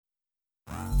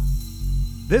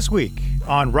This week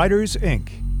on Writers Inc.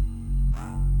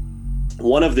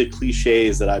 One of the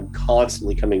cliches that I'm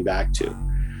constantly coming back to,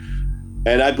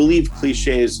 and I believe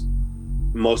cliches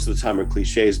most of the time are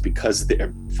cliches because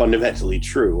they're fundamentally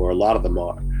true, or a lot of them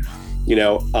are,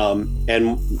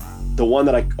 and the one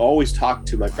that I always talk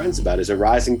to my friends about is a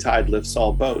rising tide lifts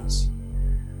all boats,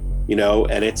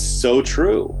 and it's so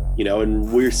true,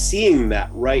 and we're seeing that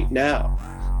right now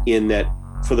in that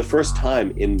for the first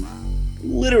time in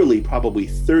literally probably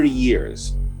 30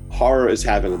 years, horror is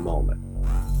having a moment.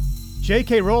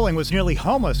 J.K. Rowling was nearly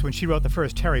homeless when she wrote the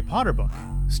first Harry Potter book.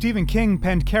 Stephen King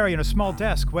penned Carrie in a small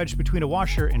desk wedged between a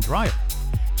washer and dryer.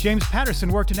 James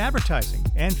Patterson worked in advertising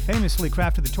and famously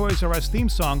crafted the Toys R Us theme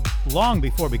song long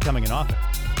before becoming an author.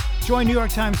 Join New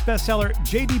York Times bestseller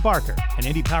J.D. Barker and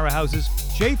indie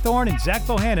powerhouses Jay Thorne and Zach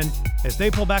Bohannon as they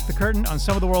pull back the curtain on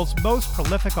some of the world's most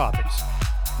prolific authors.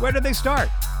 Where did they start?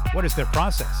 What is their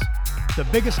process? The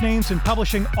biggest names in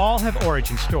publishing all have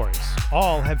origin stories.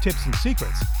 All have tips and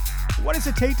secrets. What does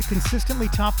it take to consistently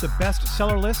top the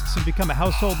bestseller lists and become a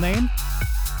household name?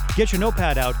 Get your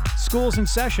notepad out. School's in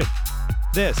session.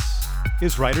 This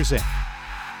is Writers Inc.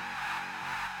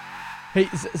 Hey,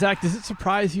 Zach, does it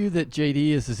surprise you that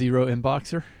JD is a zero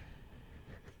inboxer?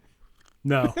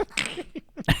 No.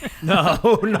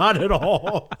 No, not at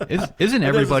all. Isn't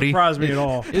everybody? It doesn't surprise me at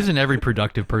all. Isn't every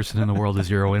productive person in the world a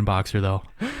zero inboxer, though?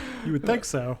 You would think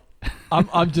so.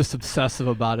 I'm just obsessive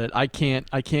about it. I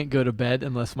can't go to bed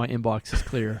unless my inbox is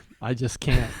clear. I just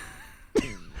can't.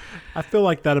 I feel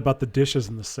like that about the dishes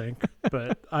in the sink,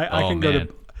 but I can man. go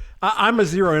to. I'm a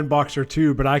zero inboxer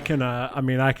too, but I can.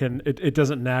 I can. It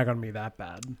doesn't nag on me that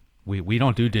bad. We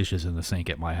don't do dishes in the sink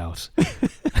at my house.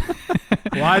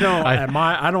 Well, I don't.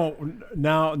 I don't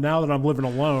now. Now that I'm living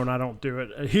alone, I don't do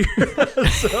it here.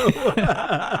 So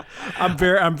I'm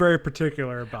very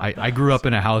particular about that. I grew up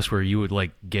in a house where you would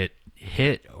like get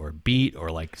hit or beat or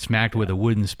like smacked with a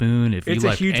wooden spoon if you It's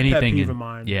left a huge anything pet peeve in, of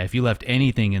mine. yeah, if you left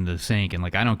anything in the sink, and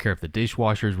like I don't care if the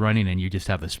dishwasher's running and you just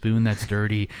have a spoon that's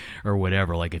dirty or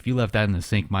whatever, like if you left that in the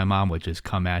sink, my mom would just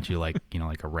come at you like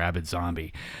like a rabid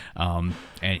zombie. And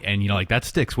like that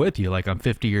sticks with you. Like I'm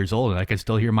 50 years old and I can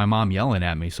still hear my mom yelling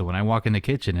at me. So when I walk in the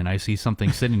kitchen and I see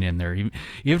something sitting in there, even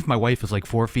if my wife is like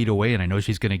 4 feet away and I know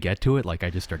she's gonna get to it, like I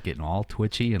just start getting all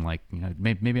twitchy and like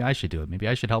maybe I should do it. Maybe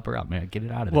I should help her out. Maybe get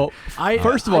it out of there. Well,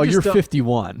 first of all, you're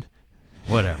 51.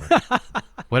 Whatever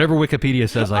Wikipedia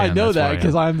says I am. I know that's that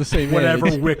because I'm the same Whatever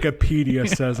age. Wikipedia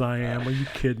says I am. Are you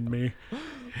kidding me?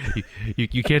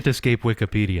 You can't escape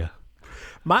Wikipedia.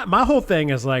 My whole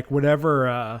thing is like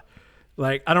whatever.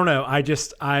 Like I don't know. I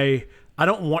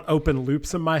don't want open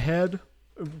loops in my head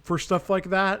for stuff like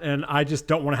that, and I just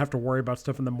don't want to have to worry about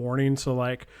stuff in the morning. So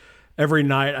like every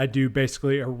night I do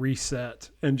basically a reset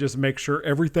and just make sure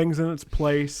everything's in its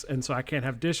place. And so I can't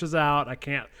have dishes out.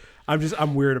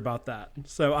 I'm weird about that.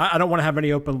 So I don't want to have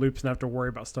any open loops and have to worry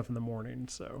about stuff in the morning.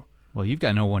 So. Well, you've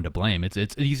got no one to blame. It's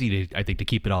easy to, I think, to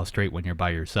keep it all straight when you're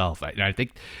by yourself. I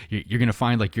think you're going to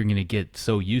find like you're going to get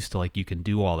so used to like you can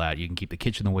do all that. You can keep the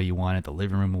kitchen the way you want it, the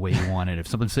living room the way you want it. If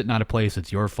something's sitting out of place,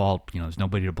 it's your fault. There's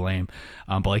nobody to blame.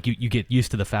 But like you get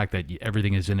used to the fact that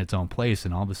everything is in its own place,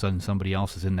 and all of a sudden somebody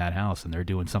else is in that house and they're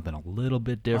doing something a little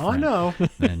bit different. I know.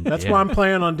 That's why I'm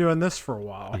planning on doing this for a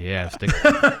while. Yeah,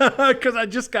 because I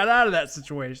just got out of that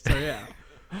situation. So yeah.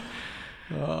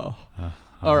 Oh.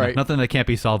 All right. Nothing that can't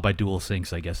be solved by dual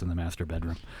sinks, I guess, in the master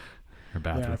bedroom or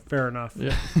bathroom. Yeah, fair enough.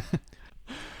 Yeah.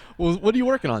 Well, what are you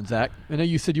working on, Zach? I know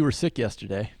you said you were sick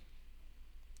yesterday.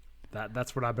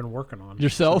 That's what I've been working on.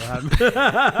 Yourself? So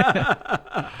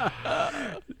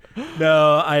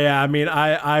no,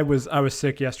 I was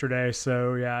sick yesterday,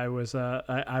 so yeah, I was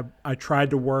I tried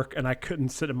to work and I couldn't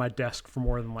sit at my desk for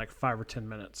more than like 5 or 10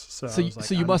 minutes. So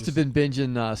you must have been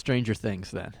binging Stranger Things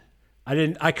then.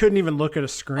 I couldn't even look at a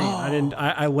screen. Oh.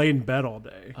 I laid in bed all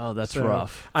day. Oh, that's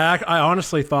rough. I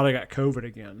honestly thought I got COVID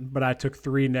again, but I took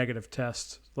 3 negative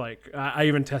tests. Like I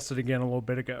even tested again a little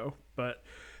bit ago, but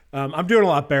I'm doing a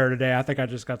lot better today. I think I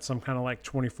just got some kind of like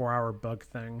 24-hour bug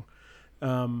thing.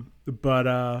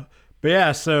 But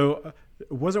yeah, so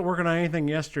wasn't working on anything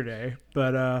yesterday,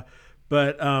 but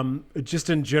just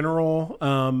in general,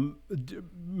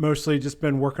 mostly just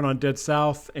been working on Dead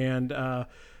South and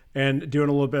doing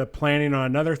a little bit of planning on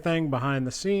another thing behind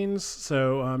the scenes.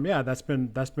 So yeah, that's been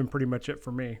pretty much it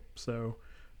for me. So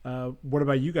what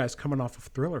about you guys coming off of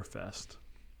Thriller Fest?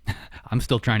 I'm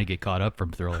still trying to get caught up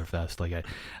from Thriller Fest. Like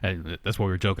that's what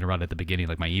we were joking about at the beginning.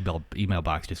 Like my email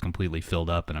box just completely filled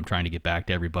up, and I'm trying to get back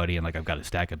to everybody. And like I've got a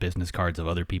stack of business cards of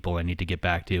other people I need to get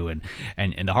back to. And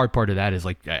the hard part of that is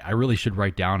like I really should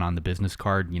write down on the business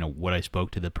card, what I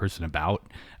spoke to the person about,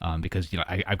 because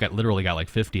I've literally got like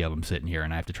 50 of them sitting here,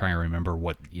 and I have to try and remember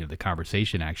what the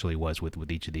conversation actually was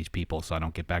with each of these people, so I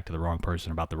don't get back to the wrong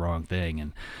person about the wrong thing.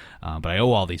 And but I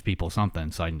owe all these people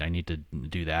something, so I need to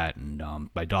do that. And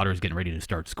my daughter's getting ready to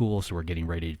start school, so we're getting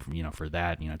ready for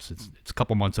that. It's a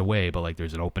couple months away, but like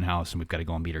there's an open house and we've got to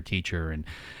go and meet her teacher, and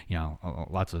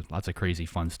lots of crazy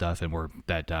fun stuff. And we're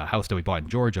that house that we bought in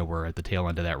Georgia, we're at the tail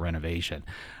end of that renovation,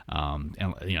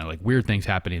 and like weird things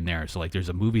happening there. So like there's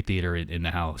a movie theater in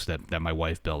the house that my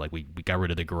wife built. Like we got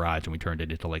rid of the garage and we turned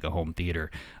it into like a home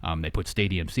theater. They put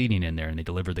stadium seating in there, and they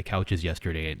delivered the couches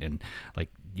yesterday, and like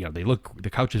the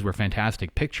couches were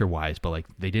fantastic picture wise, but like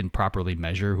they didn't properly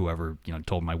measure. Whoever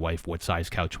told my wife what size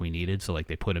couch we needed, so like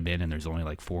they put them in, and there's only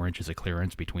like 4 inches of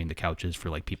clearance between the couches for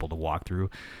like people to walk through.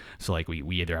 So like we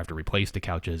either have to replace the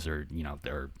couches or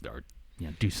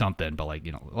do something. But like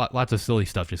lots of silly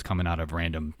stuff just coming out of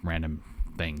random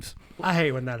things. I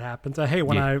hate when that happens. I hate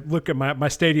when I look at my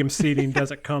stadium seating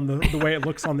doesn't come the way it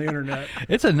looks on the internet.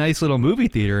 It's a nice little movie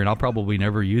theater, and I'll probably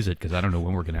never use it because I don't know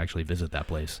when we're going to actually visit that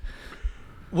place.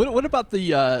 What about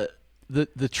the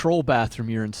troll bathroom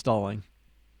you're installing?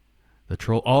 The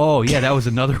troll. Oh yeah, that was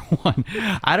another one.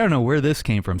 I don't know where this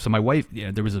came from. So my wife,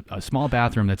 there was a small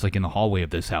bathroom that's like in the hallway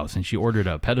of this house, and she ordered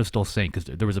a pedestal sink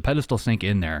because there was a pedestal sink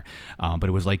in there, but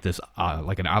it was like this,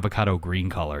 like an avocado green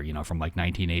color, from like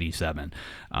 1987.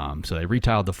 So they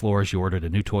retiled the floor. She ordered a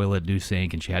new toilet, new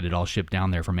sink, and she had it all shipped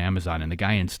down there from Amazon. And the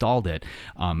guy installed it,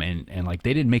 and like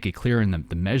they didn't make it clear in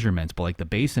the measurements, but like the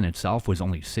basin itself was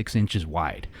only 6 inches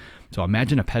wide. So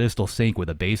imagine a pedestal sink with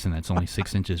a basin that's only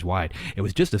 6 inches wide. It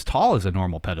was just as tall as a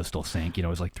normal pedestal sink. It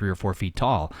was like 3 or 4 feet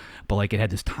tall, but like it had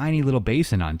this tiny little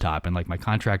basin on top. And like my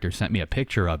contractor sent me a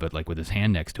picture of it, like with his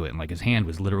hand next to it. And like his hand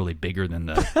was literally bigger than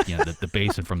the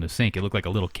basin from the sink. It looked like a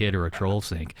little kid or a troll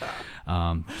sink.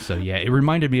 So yeah, it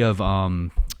reminded me of,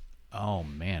 oh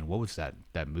man, what was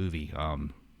that movie? Now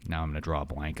I'm going to draw a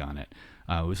blank on it.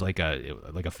 It was like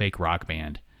a fake rock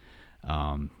band.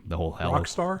 The whole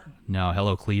Rockstar? No,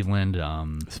 Hello Cleveland.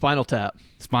 Spinal Tap.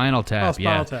 Spinal Tap. Oh,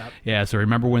 Spinal Tap. Yeah. So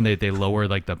remember when they lowered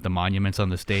like the monuments on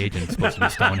the stage, and it's supposed to be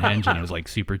Stonehenge, and it was like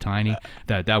super tiny.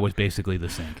 That was basically the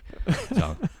sink.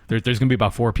 So there's gonna be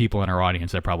about 4 people in our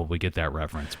audience that probably get that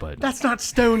reference, but that's not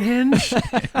Stonehenge.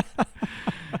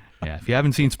 Yeah, if you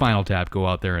haven't seen Spinal Tap, go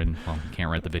out there and you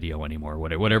can't rent the video anymore.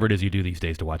 Whatever it is you do these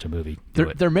days to watch a movie,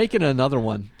 They're making another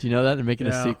one. Do you know that they're making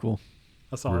a sequel?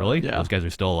 Really? Yeah. Those guys are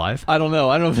still alive? I don't know.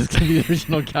 I don't know if it's going to be the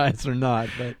original guys or not,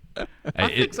 but I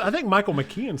think Michael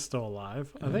McKean's still alive.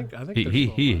 I think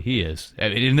he is.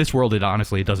 In this world, it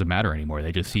doesn't matter anymore.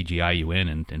 They just CGI you in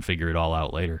and figure it all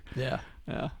out later. Yeah.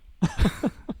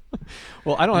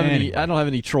 Well, I don't have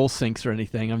any troll sinks or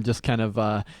anything. I'm just kind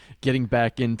of getting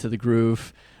back into the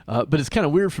groove. But it's kind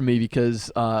of weird for me because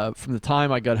from the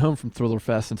time I got home from Thriller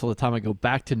Fest until the time I go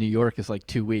back to New York is like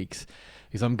 2 weeks.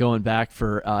 Because I'm going back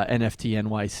for NFT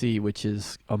NYC, which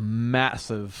is a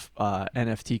massive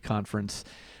NFT conference,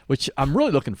 which I'm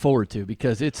really looking forward to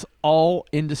because it's all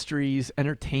industries,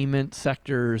 entertainment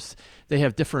sectors. They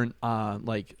have different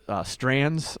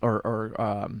strands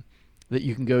or that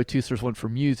you can go to. So there's one for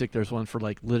music. There's one for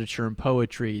like literature and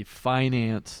poetry,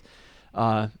 finance.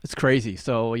 It's crazy.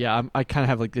 So yeah, I kind of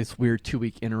have like this weird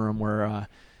 2-week interim where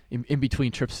in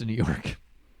between trips to New York.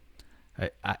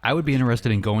 I would be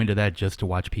interested in going to that just to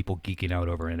watch people geeking out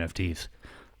over NFTs.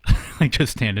 Like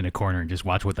just stand in a corner and just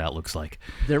watch what that looks like.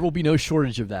 There will be no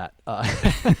shortage of that.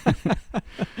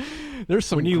 There's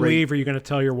some. When you leave, are you going to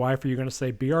tell your wife? Or are you going to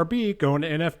say BRB going to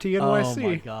NFT NYC? Oh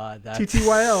my God, that's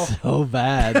TTYL. So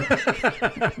bad.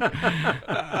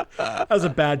 That was a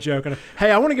bad joke.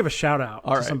 Hey, I want to give a shout out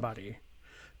to somebody.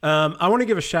 I want to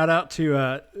give a shout out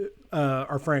to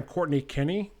our friend Courtney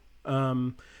Kenny,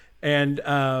 and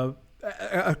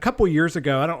a couple years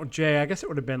ago, Jay, I guess it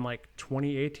would have been like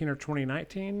 2018 or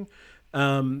 2019.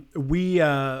 We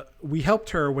helped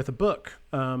her with a book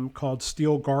called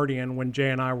Steel Guardian when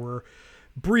Jay and I were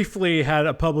briefly had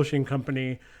a publishing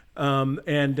company.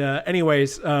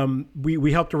 Anyways,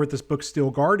 we helped her with this book, Steel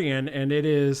Guardian, and it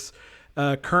is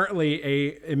currently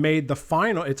it made the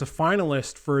final. It's a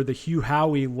finalist for the Hugh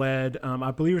Howey led,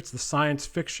 I believe it's the Science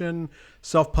Fiction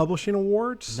Self-Publishing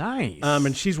Awards. Nice.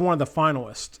 And she's one of the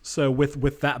finalists. So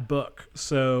with that book.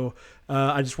 So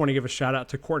I just want to give a shout out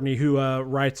to Courtney, who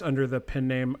writes under the pen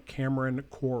name Cameron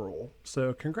Coral.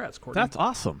 So congrats, Courtney. That's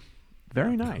awesome.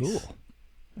 Very nice. Cool.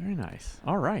 Very nice.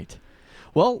 All right.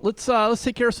 Well, let's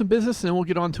take care of some business, and then we'll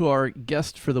get on to our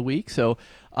guest for the week. So,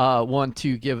 want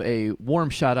to give a warm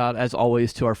shout out, as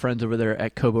always, to our friends over there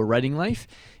at Kobo Writing Life.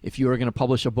 If you are going to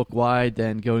publish a book wide,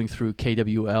 then going through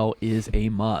KWL is a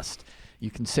must.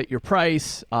 You can set your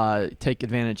price, take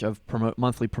advantage of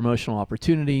monthly promotional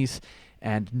opportunities,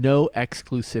 and no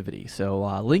exclusivity.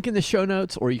 So link in the show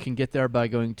notes, or you can get there by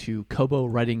going to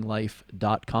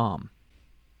KoboWritingLife.com.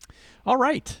 All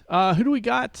right. Who do we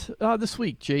got this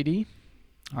week, JD?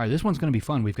 All right, this one's going to be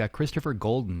fun. We've got Christopher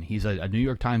Golden. He's a New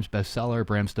York Times bestseller,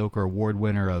 Bram Stoker award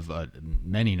winner of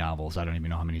many novels. I don't even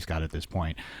know how many he's got at this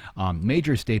point.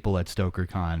 Major staple at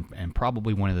StokerCon, and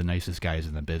probably one of the nicest guys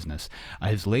in the business.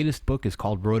 His latest book is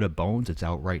called Road of Bones. It's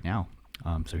out right now.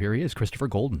 So here he is, Christopher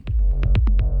Golden.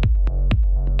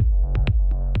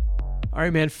 All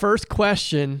right, man. First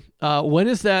question. When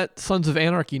is that Sons of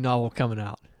Anarchy novel coming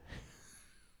out?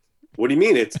 What do you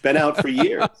mean? It's been out for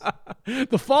years.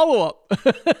 The follow-up.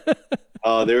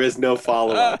 Oh, there is no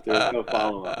follow-up. There's no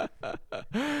follow-up.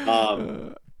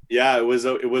 Yeah, it was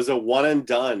a one and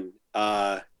done.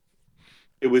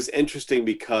 It was interesting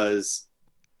because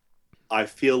I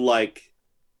feel like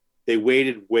they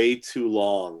waited way too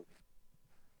long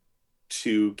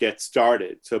to get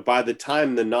started. So by the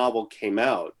time the novel came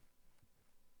out,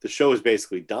 the show was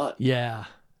basically done. Yeah.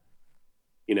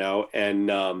 And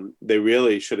they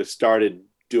really should have started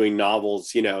doing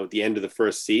novels, at the end of the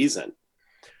first season.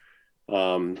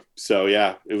 So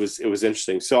yeah, it was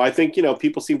interesting. So I think,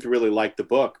 people seem to really like the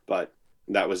book, but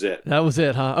that was it. That was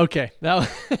it, huh? Okay. Now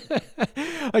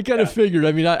I kind of figured.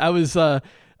 I mean, I was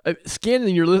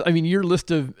scanning your list. I mean, your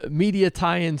list of media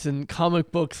tie-ins and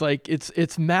comic books, like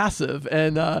it's massive.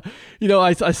 And I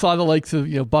saw the likes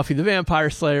of Buffy the Vampire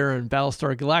Slayer and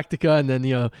Battlestar Galactica, and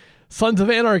then Sons of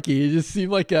Anarchy. It just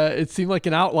seemed like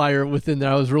an outlier within there.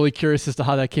 I was really curious as to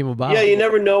how that came about. Yeah, you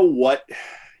never know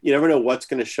what's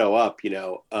going to show up.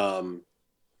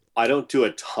 I don't do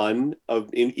a ton of,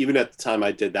 even at the time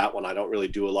I did that one, I don't really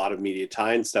do a lot of media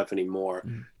tie-in stuff anymore.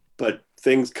 But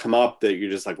things come up that you're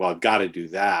just like, well, I've got to do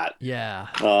that. Yeah.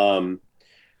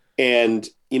 And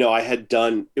I had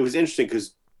done. It was interesting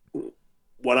because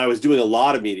when I was doing a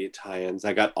lot of media tie-ins,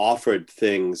 I got offered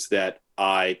things that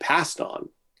I passed on.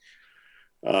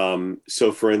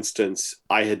 So for instance,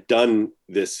 I had done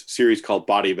this series called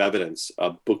Body of Evidence,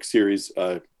 a book series,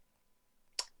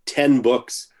 10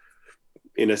 books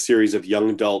in a series of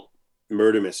young adult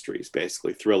murder mysteries,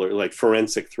 basically thriller, like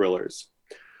forensic thrillers.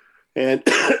 And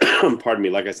pardon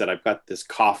me, like I said, I've got this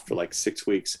cough for like 6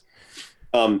 weeks.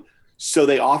 So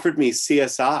they offered me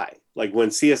CSI, like when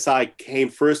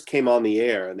CSI first came on the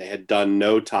air and they had done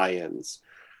no tie-ins.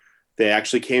 They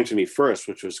actually came to me first,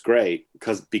 which was great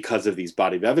because of these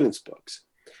Body of Evidence books.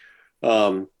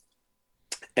 And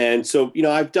so,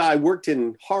 I worked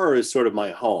in horror as sort of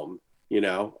my home, and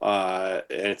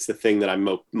it's the thing that I'm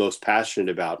most passionate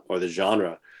about, or the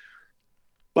genre.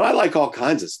 But I like all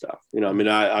kinds of stuff.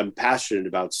 I'm passionate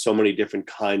about so many different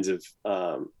kinds of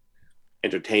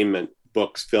entertainment,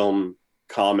 books, film,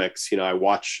 comics. I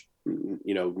watch,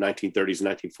 1930s and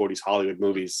 1940s Hollywood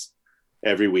movies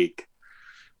every week.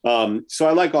 So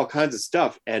I like all kinds of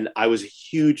stuff, and I was a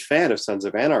huge fan of Sons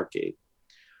of Anarchy.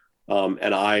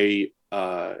 And I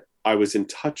was in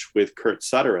touch with Kurt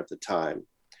Sutter at the time.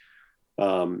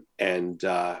 I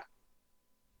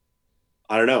don't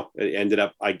know, it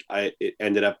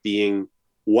ended up being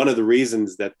one of the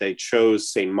reasons that they chose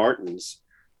St. Martin's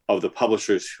of the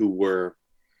publishers who were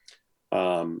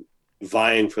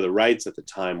vying for the rights at the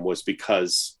time, was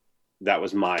because that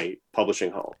was my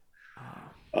publishing home.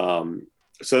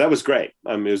 So that was great.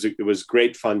 It was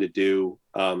great fun to do.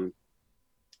 I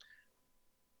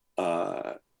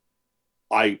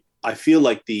feel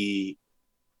like the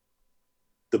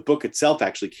book itself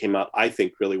actually came out, I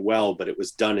think, really well, but it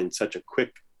was done in such a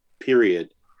quick period.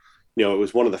 It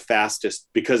was one of the fastest,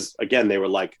 because again, they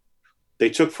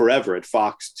took forever at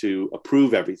Fox to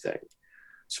approve everything.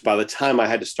 So by the time I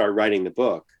had to start writing the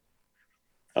book,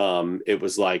 it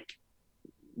was like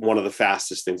one of the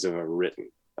fastest things I've ever written.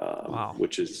 Wow.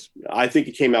 Which is, I think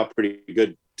it came out pretty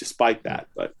good despite that.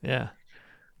 But yeah,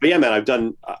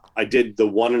 man, I did the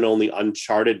one and only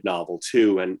Uncharted novel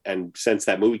too. And since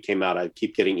that movie came out, I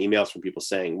keep getting emails from people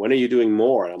saying, when are you doing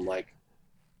more? And I'm like,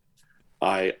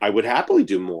 I would happily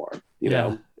do more, you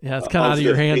know? Yeah. It's kind of out of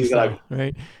your hands though,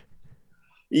 right?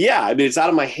 Yeah. I mean, it's out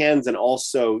of my hands. And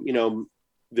also,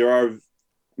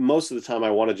 most of the time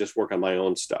I want to just work on my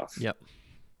own stuff. Yep.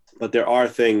 But there are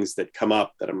things that come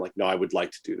up that I'm like, no, I would like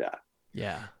to do that.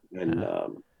 Yeah. And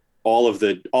all of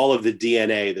the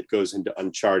DNA that goes into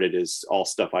Uncharted is all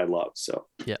stuff I love. So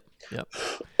Yep.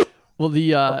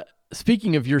 Well,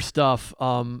 speaking of your stuff,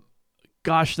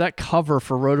 Gosh, that cover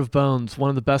for Road of Bones, one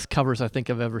of the best covers I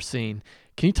think I've ever seen.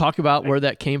 Can you talk about where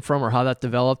that came from or how that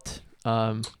developed?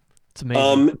 It's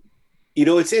amazing.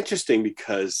 It's interesting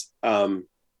because I've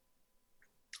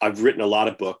written a lot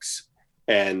of books,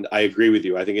 and I agree with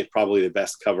you. I think it's probably the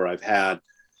best cover I've had.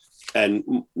 And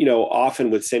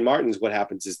often with St. Martin's, what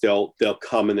happens is they'll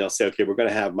come and they'll say, okay, we're going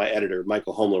to have, my editor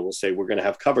Michael Homler will say, we're going to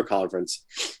have cover conference.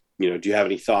 Do you have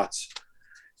any thoughts?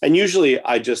 And usually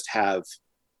I just have,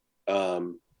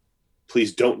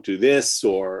 please don't do this,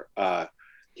 or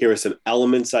here are some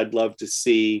elements I'd love to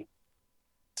see.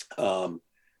 I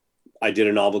did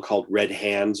a novel called Red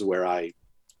Hands where I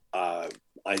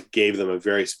gave them a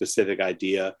very specific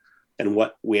idea, and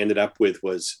what we ended up with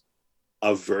was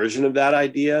a version of that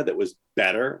idea that was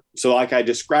better. So like I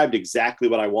described exactly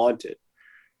what I wanted,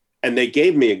 and they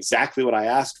gave me exactly what I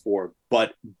asked for,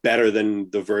 but better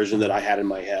than the version that I had in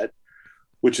my head,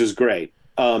 which is great.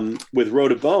 With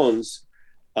Road of Bones,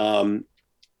 I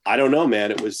don't know,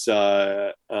 man. It was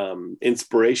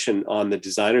inspiration on the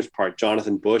designer's part.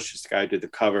 Jonathan Bush is the guy who did the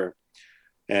cover.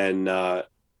 And I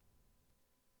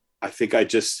think I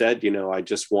just said, I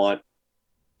just want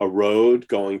a road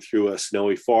going through a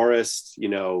snowy forest.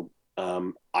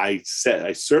 I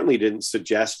certainly didn't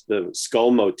suggest the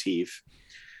skull motif.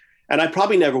 And I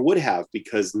probably never would have,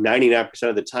 because 99%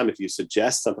 of the time, if you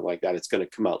suggest something like that, it's going to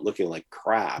come out looking like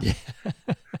crap.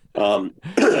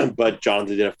 But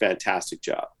Jonathan did a fantastic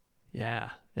job. Yeah.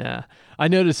 I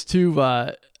noticed too,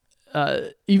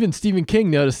 even Stephen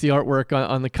King noticed the artwork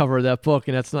on the cover of that book,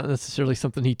 and that's not necessarily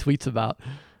something he tweets about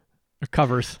or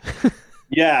covers.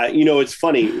 Yeah, it's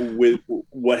funny. With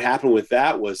what happened with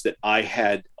that was that I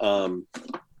had,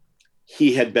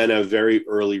 he had been a very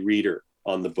early reader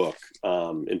on the book.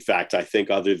 In fact, I think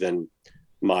other than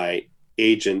my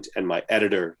agent and my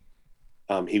editor,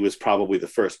 he was probably the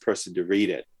first person to read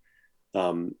it.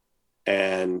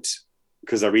 And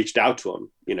because I reached out to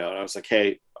him, and I was like,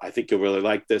 hey, I think you'll really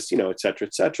like this, et cetera,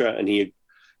 et cetera. And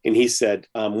he said,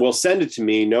 well, send it to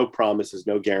me. No promises,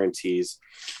 no guarantees.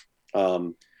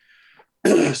 So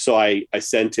I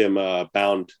sent him a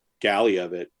bound galley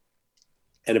of it.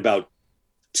 And about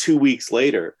 2 weeks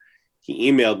later,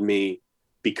 he emailed me,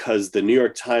 because the New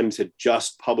York Times had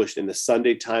just published, in the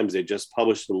Sunday Times, they just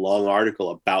published a long article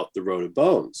about the Road of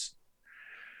Bones.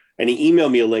 And he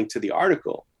emailed me a link to the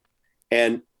article.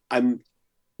 And I'm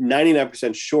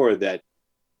 99% sure that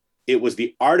it was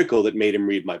the article that made him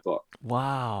read my book.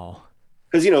 Wow.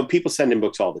 Because, people send him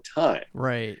books all the time.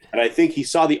 Right. And I think he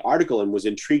saw the article and was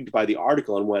intrigued by the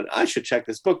article and went, I should check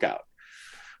this book out.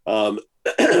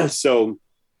 So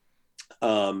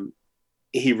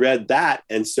he read that.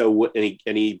 And so, and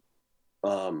he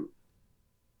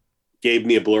gave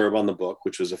me a blurb on the book,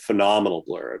 which was a phenomenal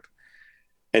blurb.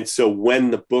 And so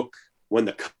when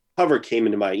the cover came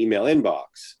into my email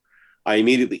inbox, I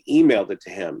immediately emailed it to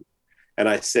him. And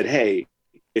I said, hey,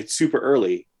 it's super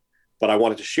early, but I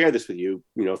wanted to share this with you.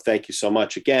 Thank you so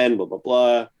much again, blah, blah,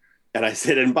 blah. And I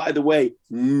said, and by the way,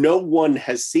 no one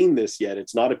has seen this yet.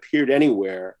 It's not appeared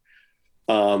anywhere.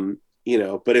 But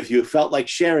if you felt like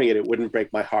sharing it, it wouldn't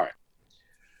break my heart.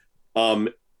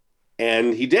 And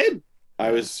he did.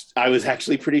 I was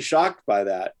actually pretty shocked by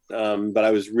that. But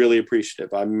I was really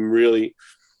appreciative. I'm really,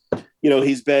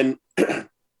 he's been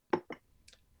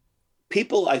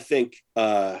people, I think,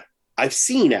 I've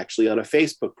seen actually on a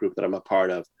Facebook group that I'm a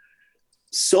part of,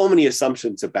 so many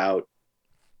assumptions about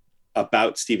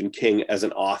Stephen King as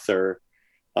an author,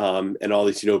 and all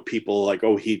these, people like,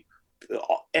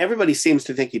 everybody seems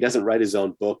to think he doesn't write his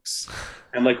own books,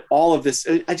 and like all of this.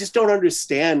 I just don't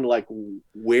understand like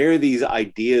where these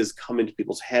ideas come into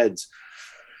people's heads.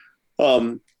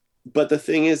 But the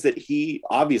thing is that he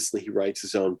obviously writes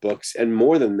his own books, and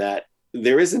more than that,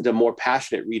 there isn't a more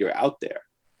passionate reader out there,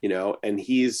 and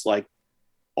he's like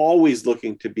always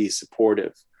looking to be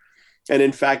supportive. And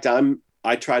in fact,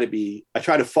 I try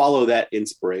to follow that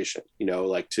inspiration,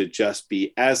 like to just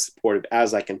be as supportive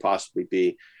as I can possibly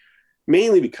be,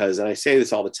 mainly because, and I say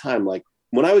this all the time, like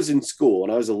when I was in school, when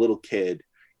I was a little kid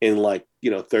in like,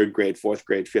 third grade, fourth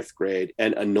grade, fifth grade,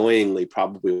 and annoyingly,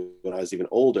 probably when I was even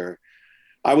older,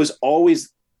 I was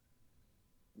always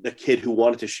the kid who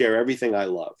wanted to share everything I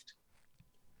loved.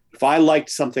 If I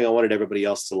liked something, I wanted everybody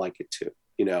else to like it too,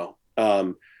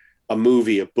 a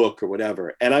movie, a book, or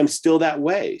whatever. And I'm still that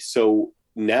way. So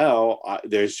now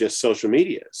there's just social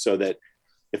media, so that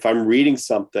if I'm reading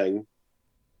something,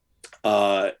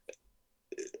 like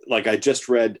I just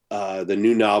read the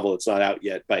new novel, it's not out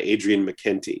yet, by Adrian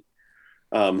McKinty,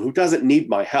 who doesn't need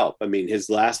my help. I mean, his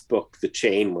last book, The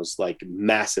Chain, was like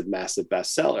massive, massive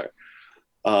bestseller.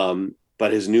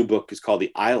 But his new book is called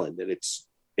The Island, and it's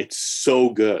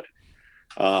so good.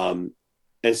 Um,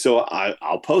 and so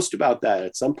I'll post about that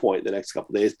at some point in the next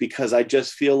couple of days, because um,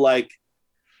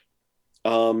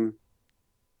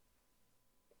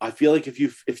 I feel like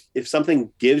if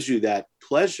something gives you that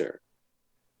pleasure,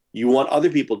 you want other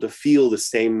people to feel the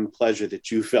same pleasure that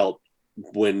you felt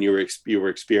when you were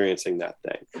experiencing that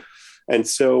thing. And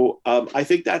so I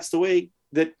think that's the way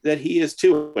that he is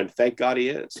too, and thank God he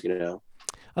is.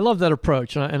 I love that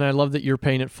approach, and I love that you're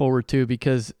paying it forward too,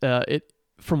 because it,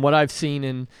 from what I've seen,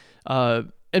 and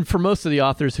for most of the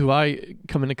authors who I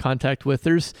come into contact with,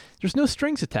 there's no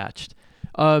strings attached.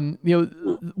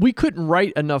 We couldn't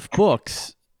write enough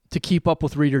books to keep up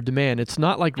with reader demand. It's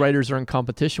not like writers are in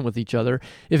competition with each other.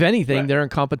 If anything, Right. they're in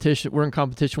competition. We're in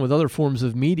competition with other forms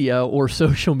of media or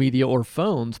social media or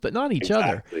phones, but not each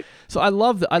other. Exactly. So I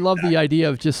love the idea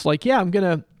of just like, yeah,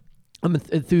 I'm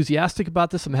enthusiastic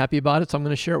about this. I'm happy about it. So I'm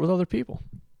going to share it with other people.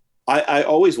 I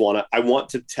want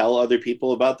to tell other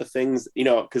people about the things,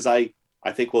 because I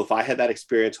think, well, if I had that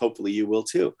experience, hopefully you will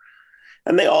too.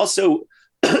 And they also,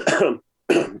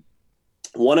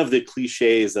 one of the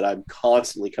cliches that I'm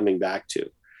constantly coming back to,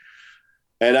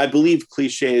 and I believe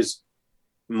cliches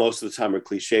most of the time are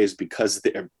cliches because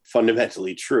they're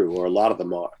fundamentally true, or a lot of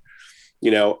them are,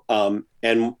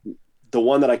 and the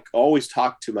one that I always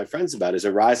talk to my friends about is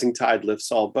a rising tide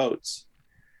lifts all boats,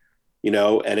 and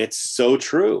it's so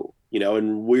true,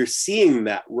 and we're seeing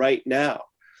that right now,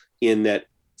 in that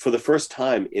for the first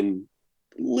time in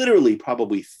literally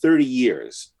probably 30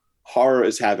 years, horror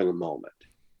is having a moment.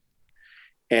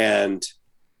 And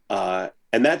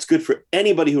that's good for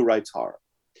anybody who writes horror.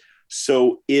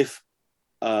 So if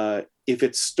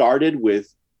it started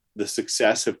with the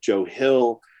success of Joe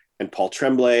Hill and Paul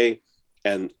Tremblay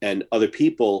and other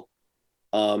people,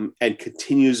 and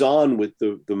continues on with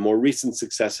the more recent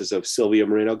successes of Silvia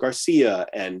Moreno Garcia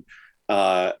and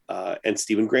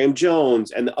Stephen Graham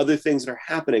Jones and the other things that are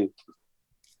happening,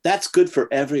 that's good for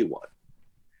everyone.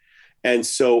 And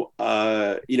so,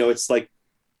 it's like,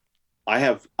 I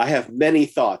have many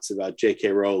thoughts about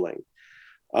J.K. Rowling.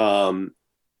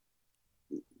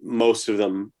 Most of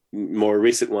them, more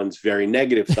recent ones, very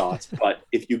negative thoughts. But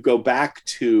if you go back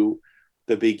to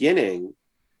the beginning,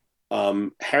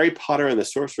 Harry Potter and the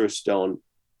Sorcerer's Stone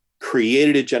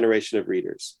created a generation of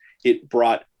readers. It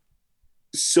brought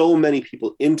so many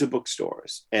people into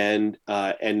bookstores and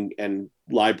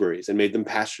libraries and made them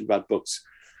passionate about books.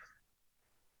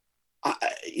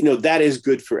 That is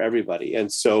good for everybody.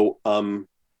 And so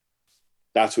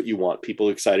that's what you want, people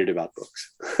excited about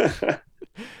books.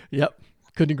 Yep.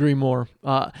 Couldn't agree more.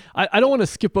 I don't want to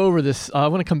skip over this. I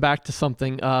want to come back to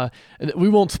something. We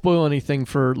won't spoil anything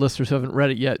for listeners who haven't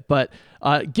read it yet, but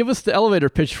give us the elevator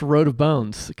pitch for Road of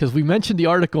Bones, because we mentioned the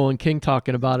article and King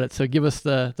talking about it. So give us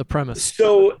the premise.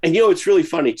 So, and it's really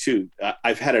funny too.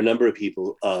 I've had a number of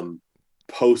people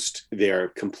post their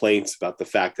complaints about the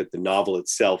fact that the novel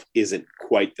itself isn't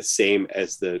quite the same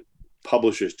as the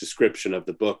publisher's description of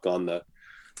the book on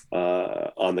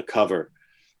the cover.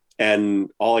 And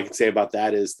all I can say about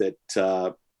that is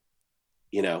that,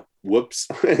 whoops,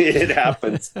 it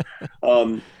happens.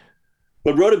 But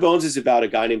Road of Bones is about a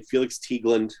guy named Felix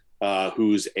Teigland,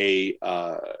 who's a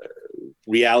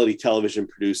reality television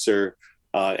producer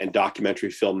and documentary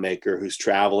filmmaker who's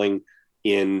traveling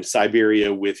in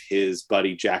Siberia with his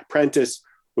buddy Jack Prentice,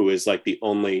 who is like the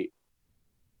only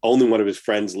one of his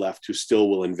friends left who still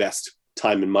will invest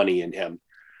time and money in him.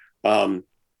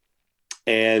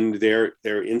 And they're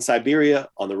in Siberia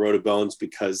on the Road of Bones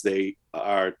because they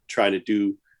are trying to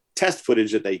do test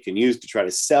footage that they can use to try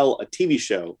to sell a TV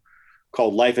show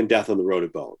called Life and Death on the Road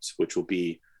of Bones, which will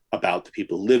be about the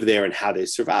people who live there and how they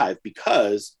survive,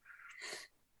 because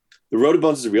the Road of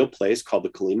Bones is a real place called the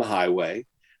Kolyma Highway.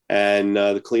 And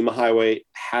the Kolyma Highway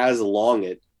has along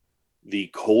it the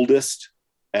coldest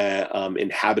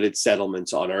inhabited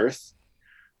settlements on Earth,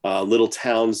 little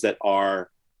towns that are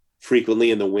frequently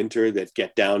in the winter that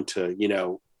get down to,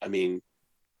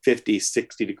 50,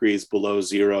 60 degrees below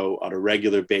zero on a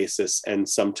regular basis. And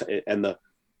the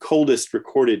coldest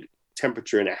recorded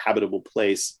temperature in a habitable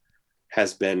place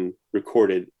has been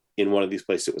recorded in one of these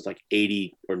places. It was like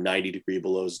 80 or 90 degrees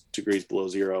below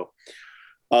zero.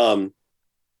 And,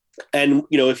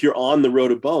 if you're on the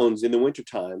Road of Bones in the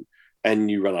wintertime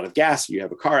and you run out of gas, or you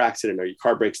have a car accident, or your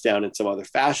car breaks down in some other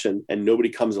fashion and nobody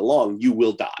comes along, you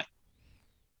will die.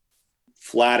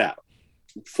 Flat out,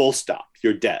 full stop,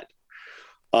 you're dead.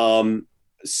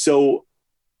 So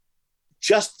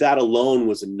just that alone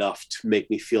was enough to make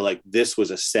me feel like this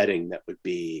was a setting that would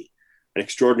be an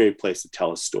extraordinary place to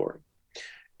tell a story.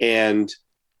 And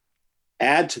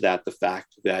add to that the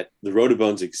fact that the Road of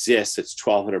Bones exists. It's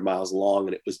 1,200 miles long,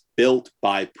 and it was built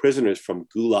by prisoners from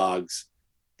gulags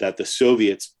that the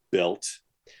Soviets built.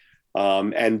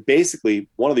 And basically,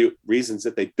 one of the reasons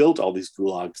that they built all these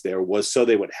gulags there was so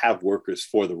they would have workers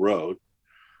for the road.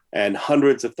 And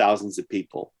hundreds of thousands of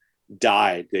people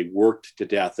died. They worked to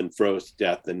death and froze to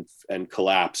death and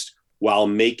collapsed while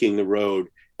making the road.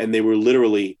 And they were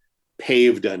literally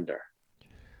paved under.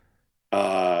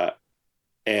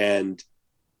 And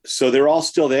so they're all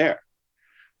still there.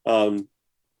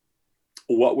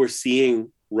 What we're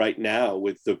seeing right now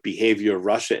with the behavior of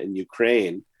Russia and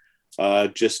Ukraine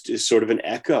just is sort of an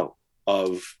echo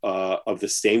of the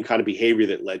same kind of behavior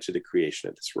that led to the creation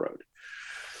of this road.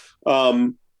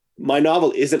 My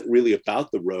novel isn't really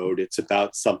about the road. It's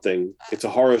about it's a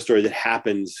horror story that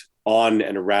happens on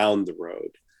and around the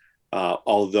road.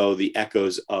 Although the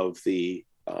echoes of the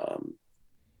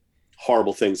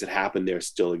horrible things that happened there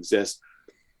still exist.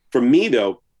 For me,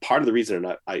 though, part of the reason,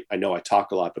 and I know I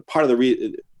talk a lot, but part of the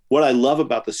reason, what I love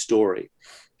about the story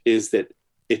is that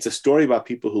it's a story about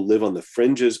people who live on the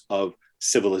fringes of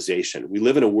civilization. We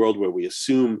live in a world where we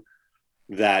assume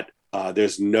that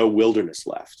there's no wilderness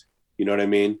left. You know what I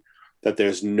mean? That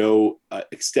there's no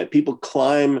extent. People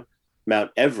climb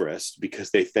Mount Everest because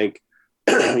they think,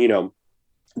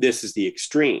 this is the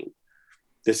extreme.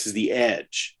 This is the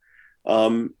edge.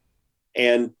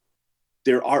 And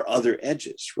there are other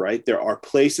edges, right? There are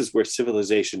places where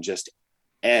civilization just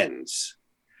ends.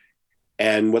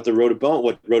 And what Road of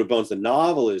Bones, the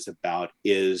novel, is about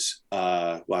is,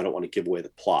 I don't want to give away the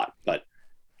plot, but,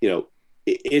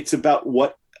 it's about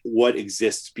what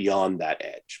exists beyond that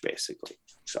edge, basically.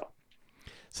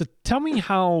 So tell me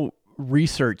how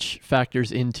research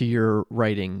factors into your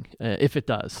writing, if it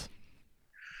does.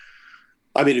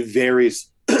 I mean, it varies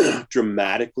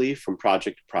dramatically from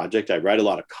project to project. I write a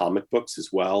lot of comic books as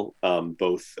well,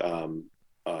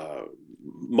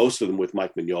 most of them with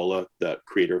Mike Mignola, the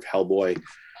creator of Hellboy.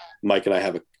 Mike and I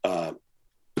have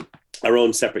our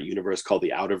own separate universe called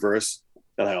the Outerverse,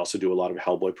 and I also do a lot of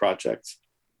Hellboy projects.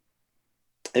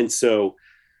 And so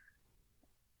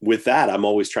with that, I'm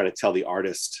always trying to tell the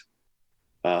artist,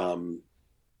 I'm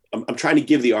trying to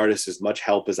give the artist as much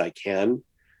help as I can,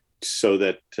 so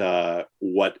that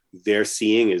what they're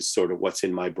seeing is sort of what's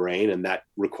in my brain, and that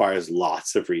requires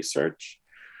lots of research.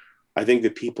 I think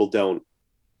that people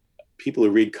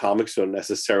who read comics don't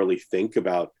necessarily think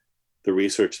about the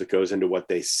research that goes into what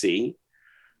they see.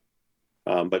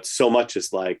 But so much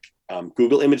is like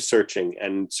Google image searching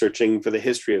and searching for the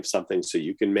history of something, so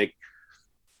you can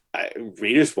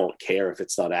readers won't care if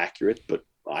it's not accurate, but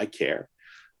I care.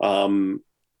 Or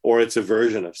it's a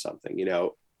version of something,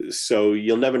 so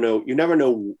you never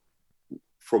know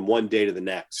from one day to the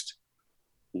next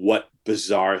what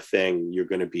bizarre thing you're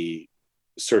going to be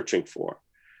searching for,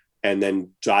 and then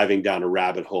diving down a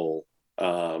rabbit hole.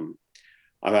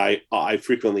 I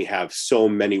frequently have so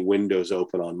many windows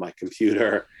open on my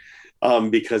computer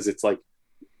because it's like,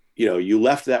 you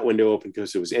left that window open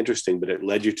because it was interesting, but it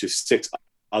led you to 6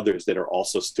 others that are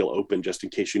also still open just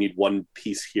in case you need one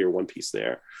piece here, one piece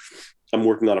there. I'm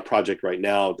working on a project right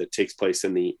now that takes place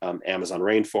in the Amazon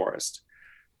rainforest.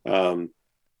 And,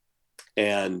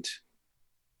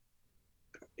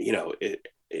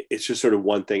 it's just sort of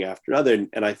one thing after another.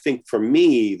 And I think for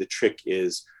me, the trick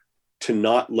is to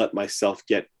not let myself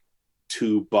get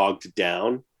too bogged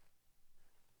down.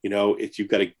 You've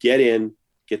got to get in,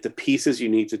 get the pieces you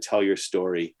need to tell your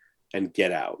story, and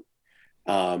get out.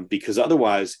 Because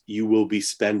otherwise you will be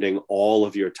spending all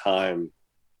of your time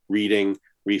reading,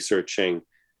 researching.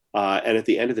 And at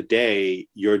the end of the day,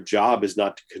 your job is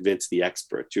not to convince the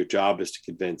experts. Your job is to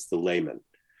convince the layman.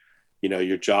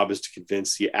 Your job is to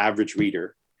convince the average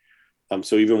reader.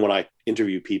 So even when I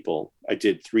interview people, I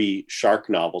did 3 shark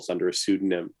novels under a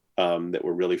pseudonym that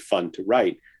were really fun to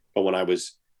write. But when I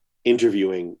was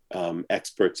interviewing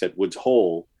experts at Woods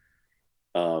Hole,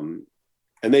 and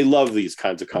they love these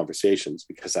kinds of conversations,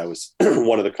 because I was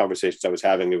one of the conversations I was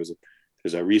having,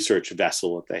 there's a research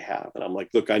vessel that they have. And I'm like,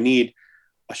 look, I need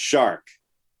a shark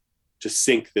to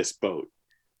sink this boat.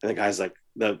 And the guy's like,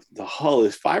 the hull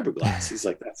is fiberglass. He's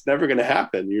like, that's never going to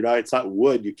happen. It's not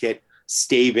wood. You can't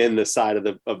stave in the side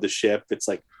of the ship. It's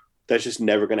like, that's just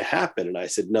never going to happen. And I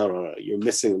said, no, you're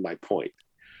missing my point.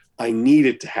 I need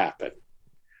it to happen.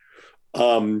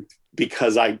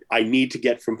 Because I need to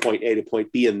get from point A to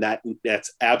point B, and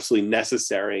that's absolutely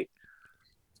necessary.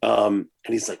 And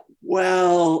he's like,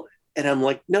 well, and I'm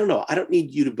like, no, I don't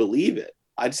need you to believe it.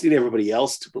 I just need everybody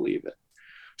else to believe it.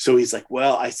 So he's like,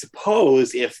 well, I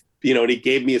suppose if, and he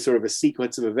gave me a sort of a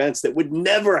sequence of events that would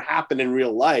never happen in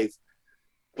real life,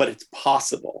 but it's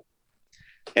possible.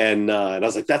 And I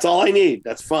was like, that's all I need.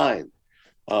 That's fine.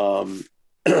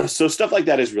 So stuff like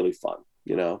that is really fun,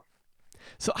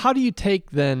 So how do you take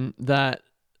then that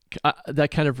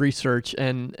kind of research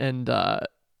and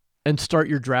start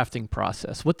your drafting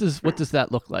process? What does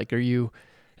that look like? Are you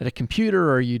at a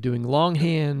computer? Are you doing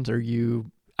longhand? Are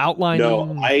you outlining?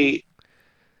 No,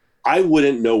 I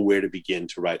wouldn't know where to begin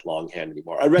to write longhand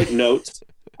anymore. I write notes.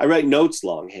 I write notes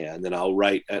longhand, and I'll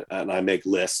write and I make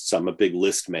lists. I'm a big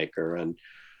list maker, and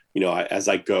as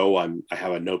I go, I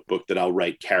have a notebook that I'll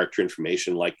write character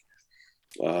information, like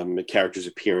the character's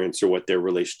appearance or what their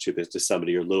relationship is to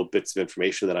somebody, or little bits of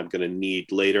information that I'm going to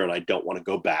need later, and I don't want to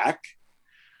go back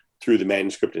through the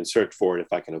manuscript and search for it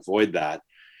if I can avoid that.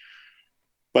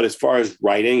 But as far as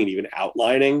writing and even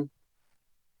outlining,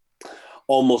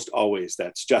 almost always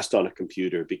that's just on a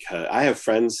computer, because I have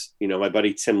friends, my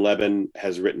buddy Tim Levin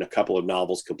has written a couple of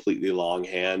novels completely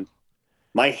longhand.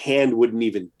 My hand wouldn't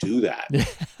even do that.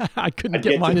 I couldn't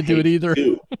get mine to do it either.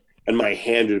 And my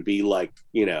hand would be like,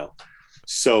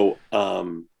 so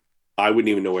I wouldn't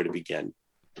even know where to begin.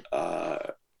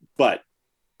 But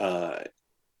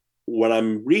when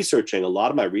I'm researching, a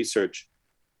lot of my research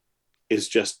is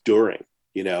just during,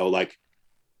 like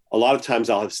a lot of times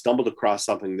I'll have stumbled across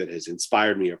something that has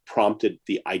inspired me or prompted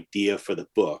the idea for the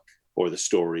book or the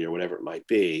story or whatever it might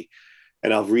be.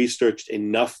 And I've researched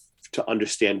enough to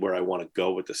understand where I want to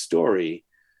go with the story.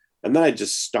 And then I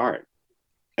just start.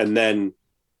 And then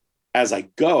as I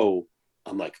go,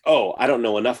 I'm like, oh, I don't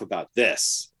know enough about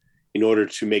this in order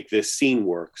to make this scene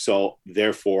work. So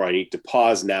therefore I need to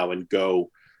pause now and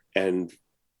go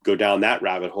down that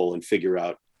rabbit hole and figure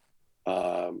out,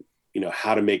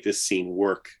 how to make this scene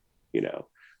work,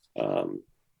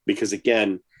 because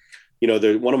again,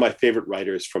 one of my favorite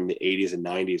writers from the 80s and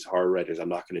 90s, horror writers, I'm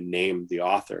not going to name the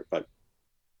author, but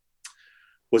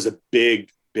was a big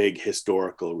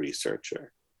historical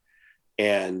researcher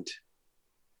and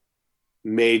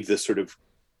made the sort of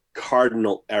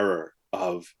cardinal error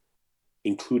of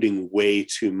including way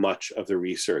too much of the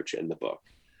research in the book.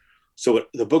 So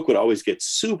the book would always get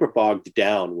super bogged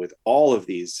down with all of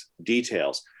these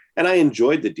details. And I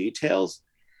enjoyed the details,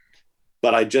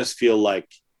 but I just feel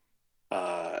like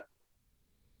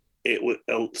it was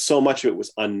so much of it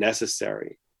was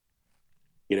unnecessary.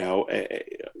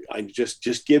 I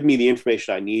just give me the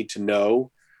information I need to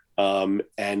know,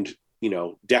 and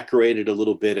decorate it a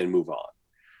little bit and move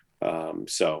on.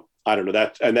 So I don't know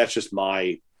that, and that's just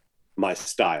my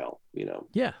style.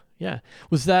 Yeah.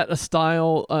 Was that a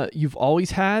style you've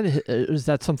always had? Is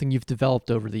that something you've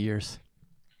developed over the years?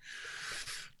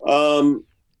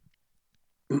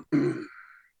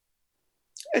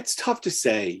 It's tough to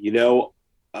say,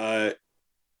 I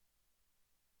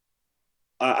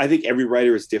think every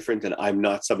writer is different, and I'm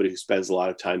not somebody who spends a lot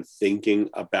of time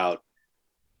thinking about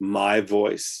my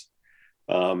voice.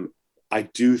 I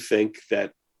do think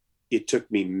that it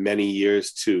took me many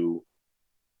years to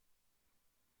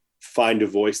find a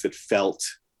voice that felt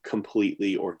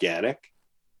completely organic.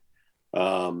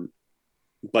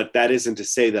 But that isn't to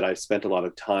say that I've spent a lot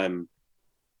of time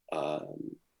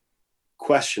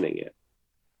questioning it.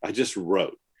 I just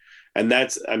wrote. And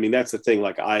that's the thing.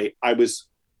 Like I was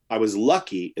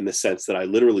lucky in the sense that I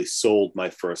literally sold my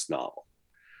first novel.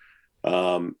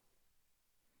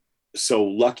 So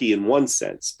lucky in one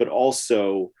sense, but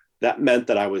also that meant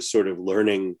that I was sort of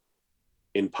learning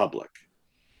in public.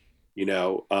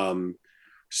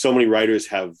 So many writers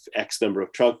have X number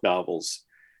of trunk novels,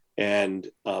 and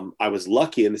I was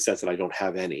lucky in the sense that I don't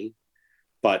have any,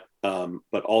 but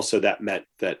also that meant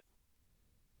that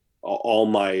all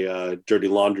my dirty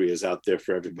laundry is out there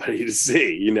for everybody to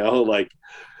see, all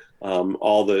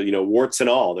the, warts and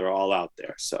all, they're all out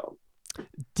there. So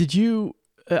did you,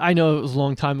 I know it was a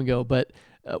long time ago, but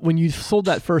when you sold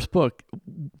that first book,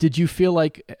 did you feel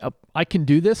like I can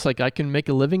do this? Like I can make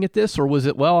a living at this? Or was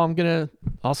it, well,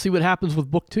 I'll see what happens with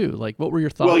book two. Like, what were your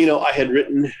thoughts? Well, I had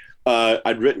written,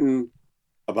 I'd written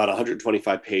about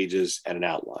 125 pages and an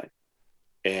outline,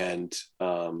 and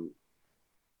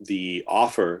the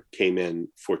offer came in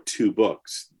for 2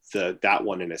 books, that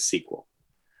one and a sequel.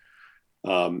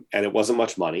 And it wasn't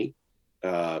much money,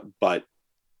 but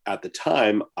at the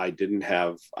time I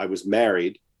was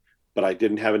married, but I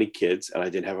didn't have any kids and I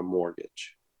didn't have a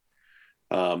mortgage.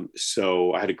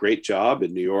 So I had a great job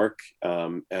in New York,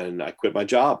 and I quit my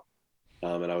job.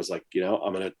 And I was like,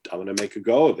 I'm going to make a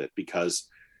go of it because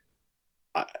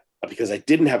I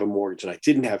didn't have a mortgage and I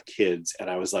didn't have kids. And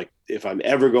I was like, if I'm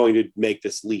ever going to make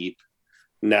this leap,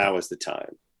 now is the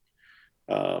time.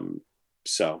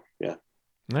 So, yeah.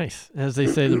 Nice. As they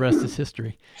say, the rest is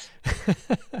history.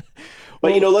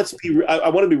 But, I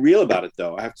want to be real about it,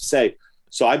 though. I have to say,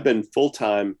 so I've been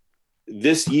full-time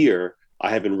this year.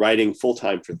 I have been writing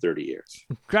full-time for 30 years.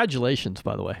 Congratulations,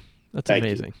 by the way. That's Thank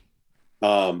amazing. You.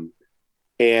 Um,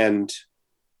 and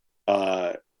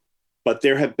but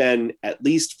there have been at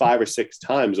least 5 or 6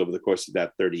 times over the course of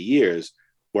that 30 years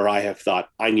where I have thought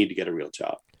I need to get a real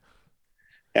job.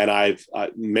 And I've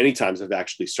many times I've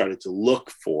actually started to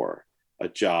look for a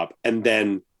job, and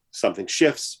then something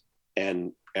shifts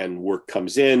and work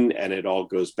comes in and it all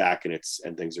goes back and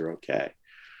things are okay.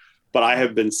 But I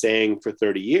have been saying for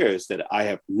 30 years that I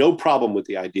have no problem with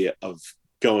the idea of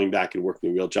going back and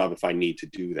working a real job if I need to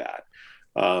do that.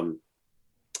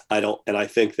 I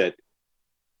think that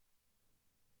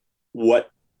what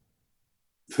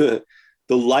the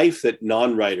life that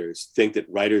non-writers think that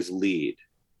writers lead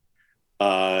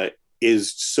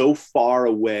is so far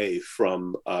away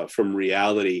from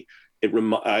reality.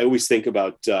 I always think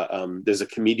about there's a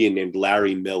comedian named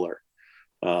Larry Miller,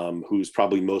 who's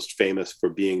probably most famous for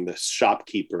being the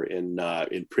shopkeeper in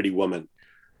Pretty Woman.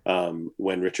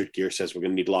 When Richard Gere says we're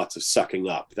going to need lots of sucking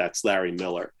up, that's Larry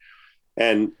Miller.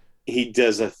 And he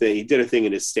did a thing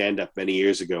in his stand-up many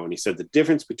years ago, and he said the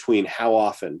difference between how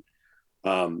often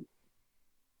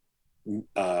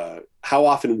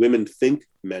women think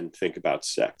men think about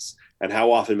sex and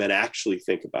how often men actually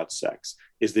think about sex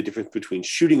is the difference between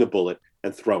shooting a bullet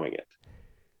and throwing it.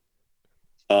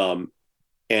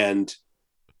 And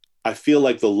I feel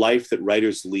like the life that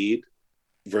writers lead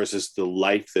versus the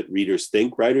life that readers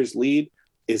think writers lead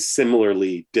is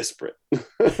similarly disparate.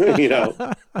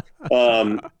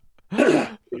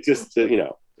 It's just,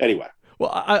 anyway.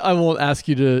 Well, I won't ask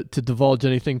you to divulge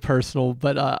anything personal,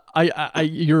 but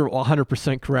you're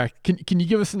 100% correct. Can you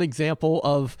give us an example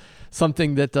of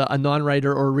something that a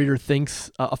non-writer or a reader thinks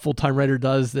a full-time writer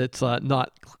does that's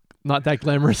not that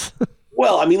glamorous?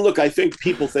 Well, I mean, look, I think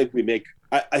people think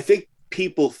I think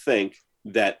people think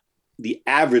that the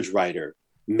average writer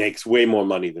makes way more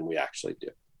money than we actually do,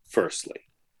 firstly.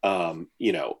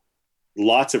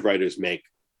 Lots of writers make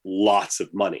lots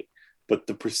of money. But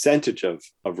the percentage of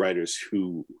writers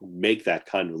who make that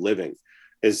kind of living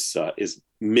is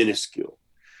minuscule,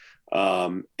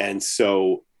 and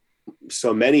so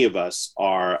many of us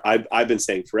are. I've been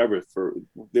saying forever.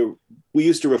 We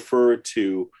used to refer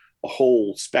to a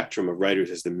whole spectrum of writers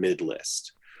as the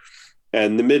mid-list,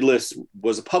 and the mid-list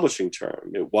was a publishing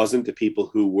term. It wasn't the people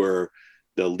who were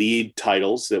the lead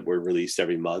titles that were released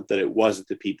every month, and it wasn't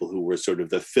the people who were sort of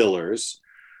the fillers.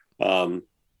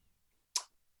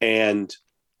 And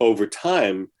over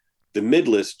time, the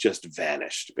mid-list just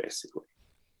vanished, basically,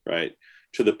 right?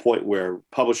 To the point where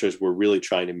publishers were really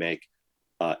trying to make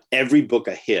every book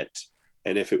a hit.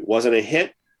 And if it wasn't a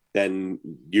hit, then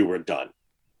you were done,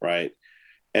 right?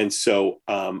 And so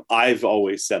I've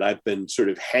always said I've been sort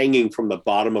of hanging from the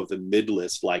bottom of the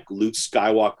mid-list like Luke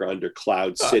Skywalker under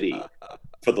Cloud City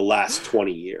for the last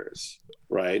 20 years,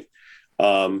 right?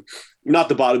 Not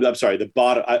the bottom. I'm sorry, the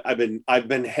bottom. I've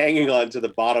been hanging on to the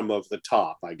bottom of the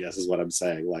top, I guess is what I'm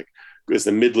saying. Like, because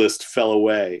the mid-list fell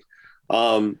away.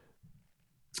 But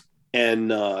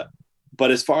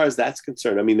as far as that's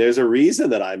concerned, I mean, there's a reason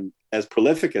that I'm as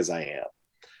prolific as I am.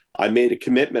 I made a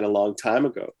commitment a long time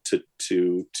ago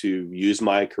to use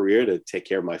my career to take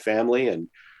care of my family and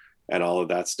all of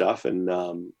that stuff. And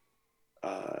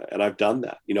I've done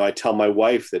that. I tell my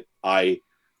wife that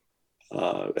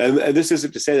and this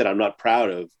isn't to say that I'm not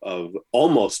proud of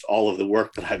almost all of the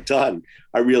work that I've done.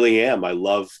 I really am. I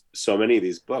love so many of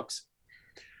these books.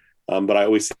 But I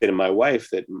always say to my wife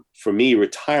that for me,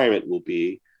 retirement will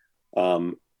be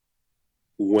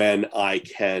when I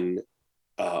can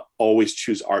always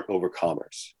choose art over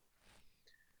commerce.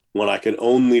 When I can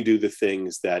only do the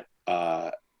things that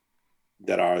are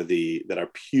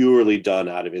purely done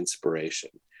out of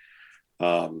inspiration.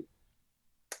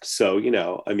 So,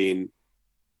 I mean,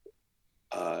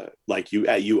 like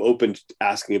you opened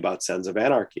asking about Sons of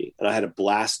Anarchy, and I had a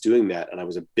blast doing that, and I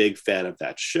was a big fan of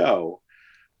that show.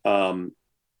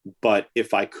 But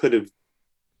if I could have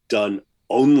done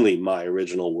only my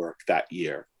original work that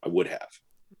year, I would have.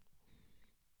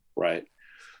 Right.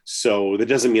 So that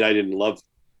doesn't mean I didn't love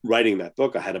writing that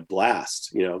book. I had a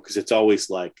blast, because it's always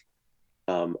like,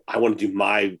 I want to do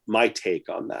my take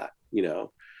on that,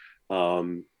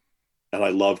 and I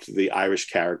loved the Irish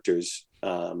characters.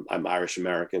 I'm Irish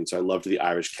American, so I loved the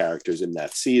Irish characters in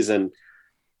that season.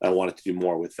 I wanted to do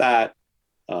more with that.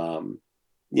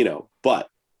 But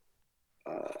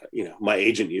my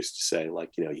agent used to say,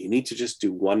 like, you need to just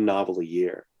do one novel a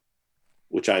year,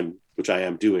 which I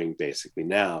am doing basically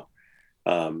now.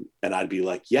 And I'd be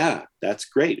like, yeah, that's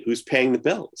great. Who's paying the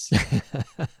bills?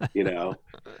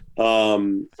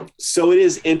 So it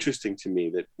is interesting to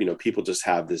me that, people just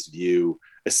have this view,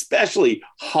 especially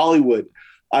Hollywood.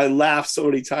 I laughed so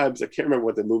many times. I can't remember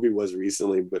what the movie was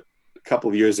recently, but a couple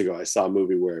of years ago, I saw a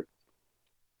movie where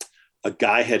a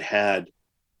guy had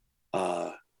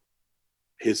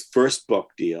his first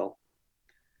book deal,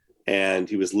 and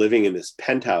he was living in this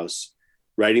penthouse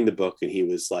writing the book, and he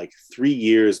was like 3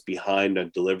 years behind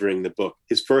on delivering the book,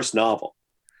 his first novel.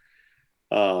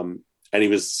 And he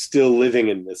was still living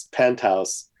in this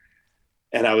penthouse.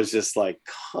 And I was just like,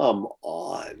 come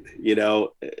on,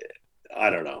 I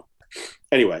don't know.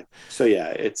 Anyway, so yeah,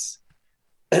 it's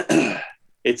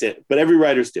it. But every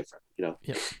writer's different, Yeah.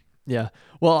 Yeah.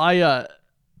 Well,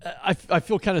 I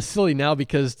feel kind of silly now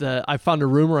because I found a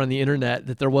rumor on the internet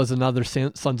that there was another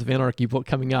Sons of Anarchy book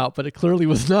coming out, but it clearly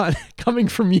was not coming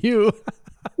from you.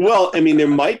 Well, I mean, there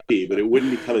might be, but it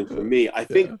wouldn't be coming from me. I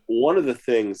think one of the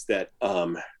things that,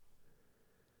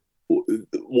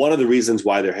 one of the reasons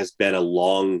why there has been a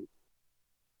long-term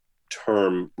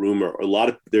rumor,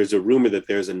 there's a rumor that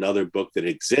there's another book that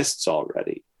exists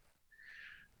already,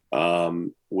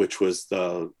 which was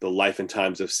the Life and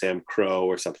Times of Sam Crow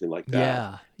or something like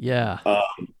that. Yeah.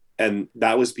 And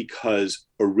that was because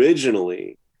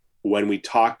originally, when we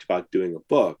talked about doing a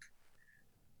book,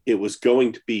 it was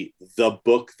going to be the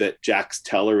book that Jax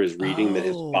Teller is reading that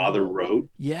his father wrote.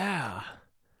 Yeah.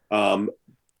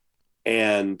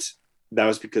 And that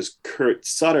was because Kurt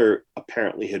Sutter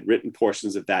apparently had written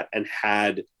portions of that and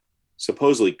had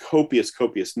supposedly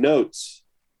copious notes.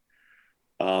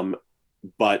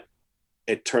 But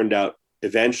it turned out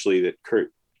eventually that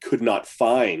Kurt could not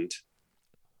find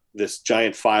this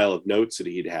giant file of notes that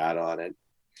he'd had on it.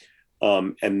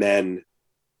 And then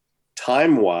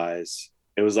time-wise,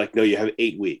 it was like, no, you have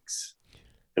 8 weeks.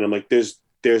 And I'm like,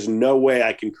 there's no way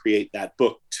I can create that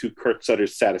book to Kurt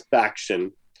Sutter's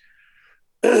satisfaction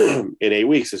in 8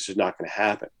 weeks. It's just not going to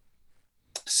happen.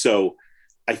 So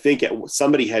I think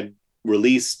somebody had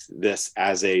released this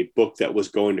as a book that was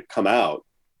going to come out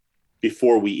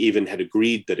before we even had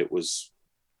agreed that it was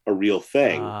a real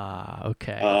thing.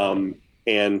 Okay.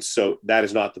 And so that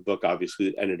is not the book, obviously,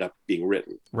 that ended up being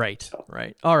written. Right. So.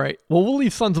 Right. All right. Well, we'll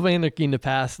leave Sons of Anarchy in the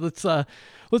past. Let's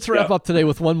wrap up today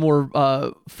with one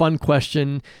more fun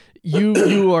question.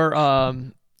 You are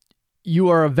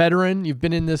a veteran. You've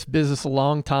been in this business a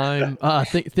long time.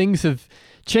 Things have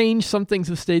changed. Some things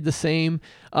have stayed the same.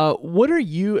 What are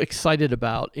you excited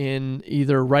about in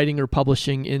either writing or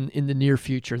publishing in the near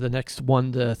future, the next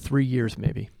 1 to 3 years,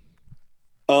 maybe?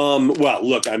 Well,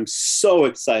 look, I'm so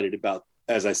excited about,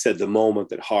 as I said, the moment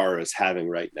that horror is having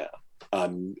right now.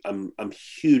 I'm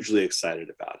hugely excited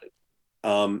about it.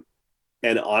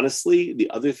 And honestly, the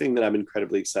other thing that I'm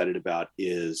incredibly excited about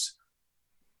is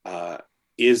the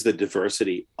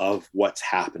diversity of what's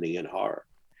happening in horror.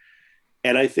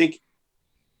 And I think,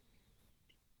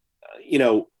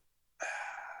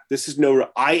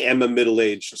 I am a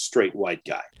middle-aged straight white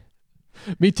guy.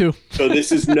 Me too. So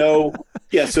this is no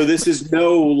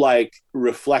like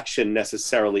reflection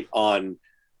necessarily on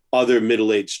other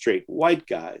middle-aged straight white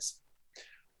guys.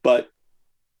 But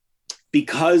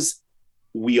because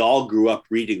we all grew up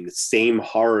reading the same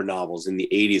horror novels in the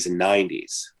 80s and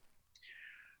 90s,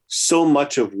 so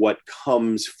much of what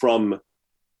comes from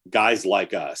guys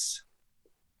like us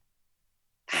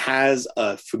has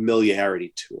a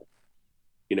familiarity to it,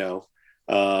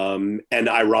 and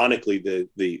ironically,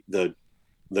 the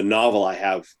novel I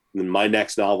have, my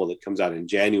next novel that comes out in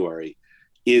January,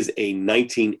 is a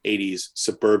 1980s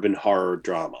suburban horror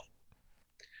drama.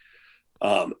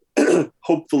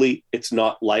 Hopefully it's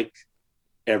not like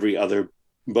every other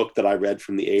book that I read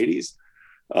from the 80s,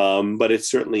 but it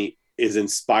certainly is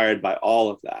inspired by all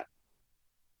of that.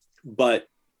 But,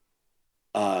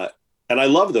 and I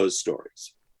love those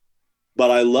stories,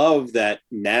 but I love that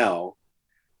now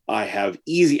I have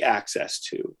easy access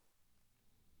to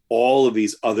all of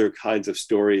these other kinds of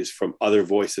stories from other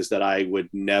voices that I would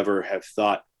never have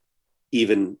thought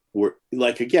even were,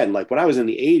 like when I was in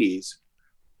the 80s,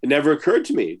 it never occurred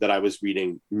to me that I was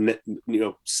reading,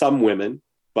 some women,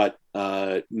 but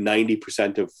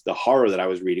 90% of the horror that I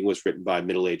was reading was written by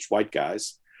middle-aged white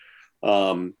guys.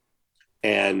 And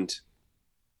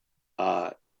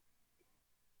there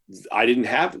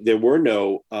were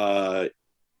no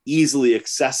easily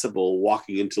accessible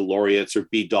walking into Laureates or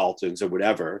B. Daltons or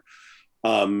whatever,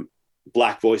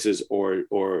 Black voices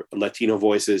or Latino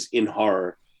voices in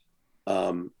horror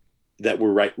that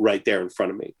were right there in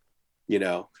front of me,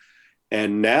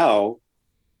 and now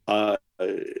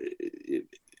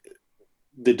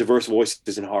the diverse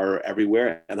voices in horror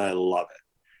everywhere, and I love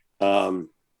it.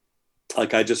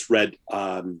 Like I just read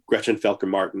Gretchen Felker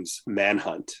Martin's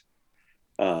Manhunt,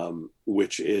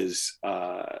 which is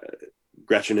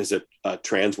Gretchen is a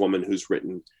trans woman who's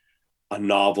written a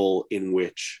novel in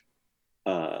which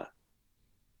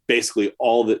basically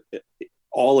all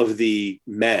of the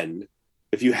men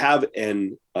if you have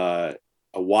a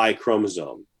Y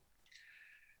chromosome,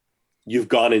 you've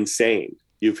gone insane.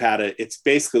 You've had it's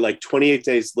basically like 28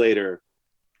 days later,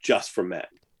 just for men.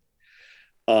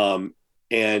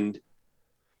 And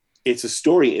it's a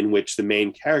story in which the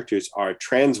main characters are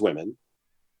trans women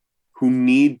who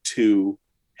need to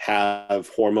have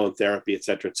hormone therapy, et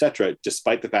cetera,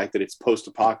 despite the fact that it's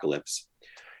post-apocalypse,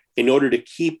 in order to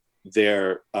keep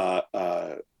their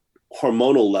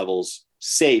hormonal levels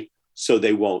safe so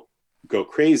they won't go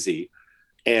crazy.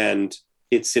 And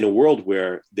it's in a world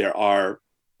where there are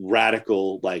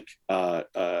radical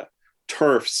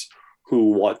TERFs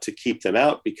who want to keep them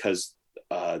out because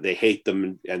they hate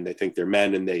them and they think they're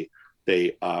men, and they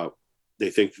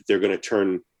think that they're going to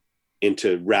turn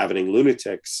into ravening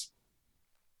lunatics.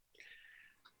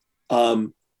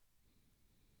 Not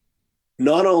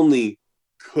only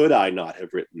could I not have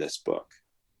written this book,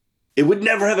 it would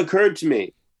never have occurred to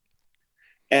me.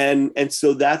 And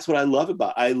so that's what I love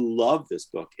about it. I love this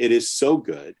book. It is so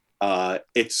good.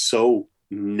 It's so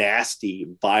nasty,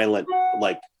 violent,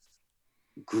 like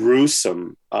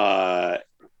gruesome, and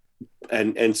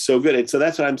so good. And so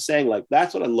that's what I'm saying. Like,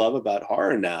 that's what I love about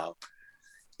horror now,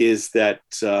 is that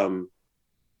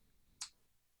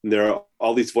there are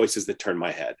all these voices that turn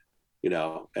my head,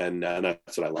 and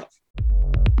that's what I love.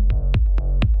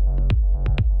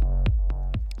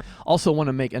 Also want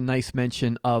to make a nice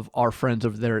mention of our friends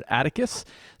over there at Atticus.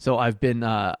 So I've been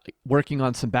working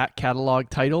on some back catalog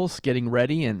titles, getting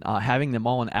ready, and having them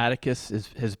all in Atticus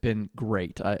has been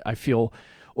great. I feel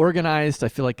organized. I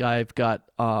feel like I've got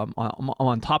I'm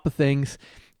on top of things,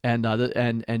 and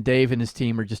Dave and his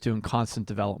team are just doing constant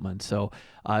development. So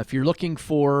if you're looking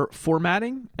for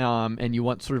formatting and you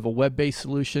want sort of a web-based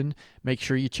solution, make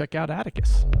sure you check out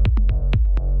Atticus.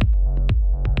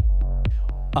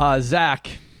 Zach,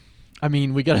 I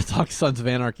mean, we got to talk Sons of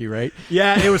Anarchy, right?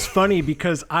 Yeah, it was funny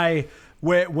because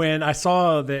when I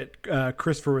saw that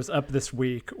Christopher was up this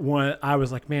week, I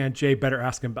was like, man, Jay better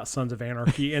ask him about Sons of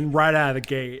Anarchy, and right out of the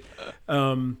gate,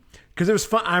 because it was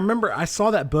fun. I remember I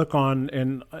saw that book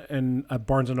in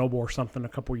Barnes and Noble or something a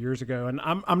couple years ago, and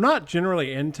I'm not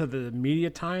generally into the media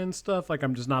tie-in stuff. Like,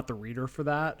 I'm just not the reader for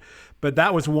that. But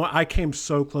that was one I came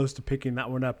so close to picking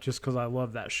that one up just because I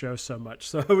love that show so much.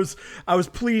 So I was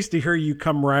pleased to hear you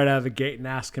come right out of the gate and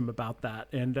ask him about that,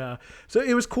 and so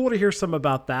it was cool to hear some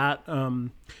about that.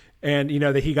 And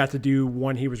that he got to do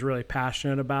one he was really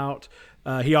passionate about.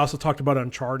 He also talked about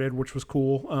Uncharted, which was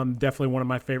cool. Definitely one of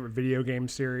my favorite video game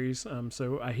series.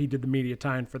 So he did the media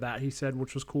tie-in for that, he said,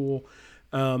 which was cool.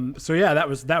 So yeah, that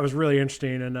was really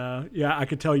interesting. And yeah, I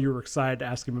could tell you were excited to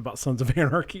ask him about Sons of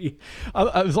Anarchy.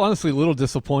 I was honestly a little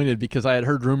disappointed because I had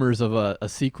heard rumors of a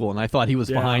sequel, and I thought he was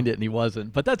behind it, and he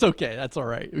wasn't. But that's okay. That's all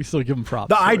right. We still give him props.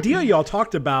 The idea y'all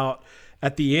talked about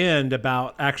at the end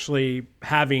about actually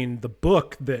having the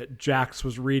book that Jax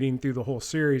was reading through the whole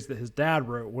series that his dad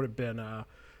wrote would have been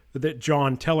that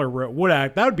John Teller wrote.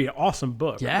 That would be an awesome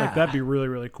book. Yeah. Like, that'd be really,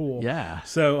 really cool. Yeah.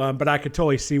 So, but I could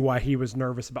totally see why he was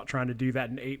nervous about trying to do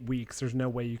that in 8 weeks. There's no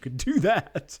way you could do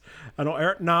that.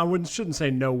 Shouldn't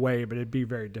say no way, but it'd be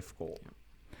very difficult.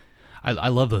 I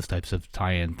love those types of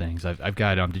tie-in things. I've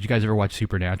got. Did you guys ever watch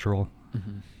Supernatural?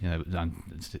 Mm-hmm. Yeah,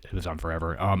 it was on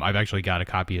forever. I've actually got a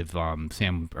copy of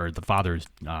the father's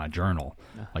journal.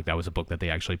 Yeah. Like, that was a book that they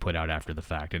actually put out after the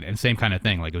fact, and same kind of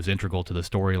thing. Like, it was integral to the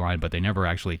storyline, but they never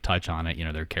actually touch on it.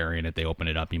 They're carrying it, they open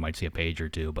it up, you might see a page or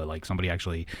two, but like somebody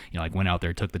actually went out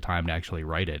there, took the time to actually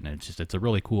write it, and it's a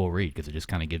really cool read because it just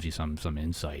kind of gives you some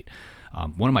insight.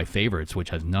 One of my favorites,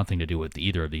 which has nothing to do with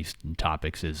either of these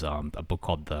topics, is a book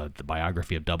called the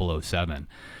Biography of 007.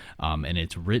 And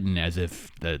it's written as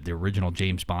if the original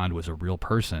James Bond was a real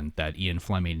person that Ian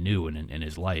Fleming knew in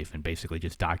his life, and basically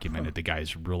just documented the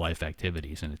guy's real life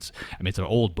activities. And it's an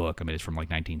old book. It's from like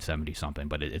 1970 something,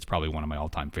 but it's probably one of my all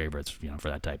time favorites, for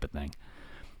that type of thing.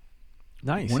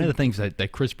 Nice. One of the things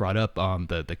that Chris brought up,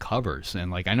 the covers,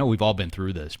 and like, I know we've all been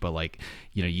through this, but like,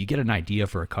 you get an idea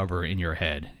for a cover in your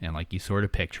head, and like, you sort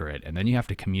of picture it, and then you have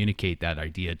to communicate that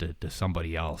idea to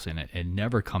somebody else, and it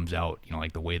never comes out,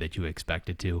 like the way that you expect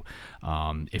it to.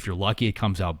 If you're lucky, it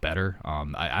comes out better.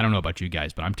 I don't know about you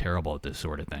guys, but I'm terrible at this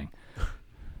sort of thing.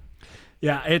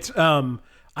 Yeah, it's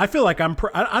I feel like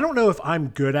I don't know if I'm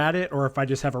good at it or if I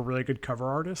just have a really good cover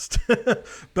artist,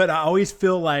 but I always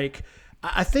feel like,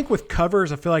 I think with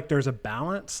covers, I feel like there's a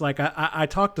balance. Like, I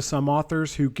talk to some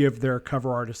authors who give their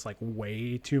cover artists like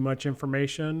way too much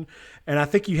information. And I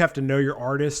think you have to know your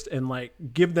artist and like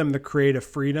give them the creative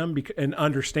freedom and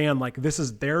understand like, this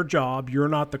is their job. You're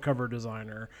not the cover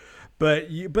designer. But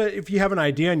if you have an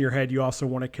idea in your head, you also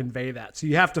want to convey that. So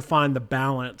you have to find the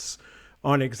balance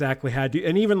on exactly how to do,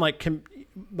 and even like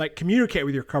like communicate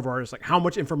with your cover artist, like how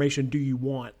much information do you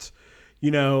want,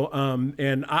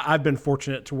 and I've been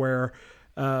fortunate to where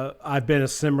I've been in a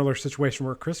similar situation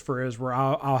where Christopher is, where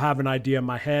I'll have an idea in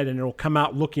my head and it'll come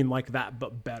out looking like that,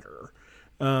 but better.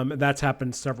 That's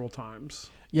happened several times.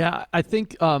 Yeah, I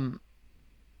think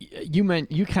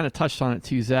you kind of touched on it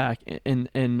too, Zach,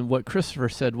 and what Christopher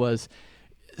said was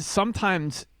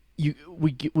sometimes we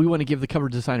want to give the cover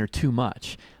designer too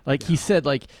much. Like he said,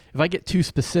 like if I get too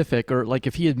specific, or like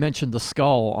if he had mentioned the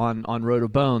skull on Road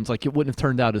of Bones, like it wouldn't have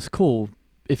turned out as cool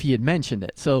if he had mentioned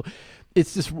it. So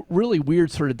it's this really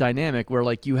weird sort of dynamic where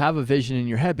like you have a vision in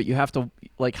your head, but you have to,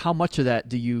 like, how much of that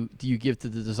do you give to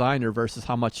the designer versus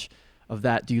how much of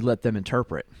that do you let them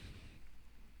interpret?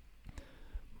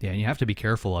 Yeah, and you have to be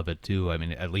careful of it too. I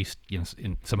mean, at least in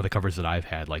some of the covers that I've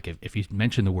had, like if you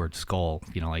mention the word skull,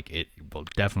 like it will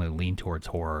definitely lean towards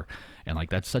horror, and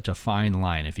like that's such a fine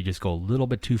line. If you just go a little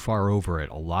bit too far over it,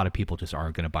 a lot of people just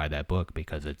aren't going to buy that book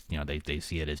because it's they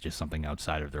see it as just something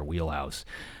outside of their wheelhouse.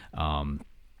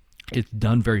 It's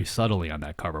done very subtly on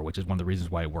that cover, which is one of the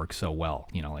reasons why it works so well.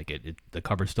 The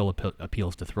cover still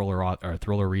appeals to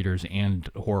thriller readers and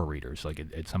horror readers. Like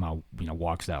it somehow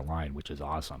walks that line, which is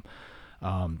awesome.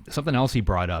 Something else he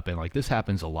brought up, and like this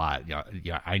happens a lot.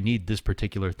 I need this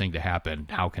particular thing to happen.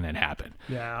 How can it happen?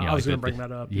 Yeah, I was going to bring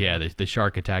that up. Yeah, the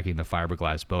shark attacking the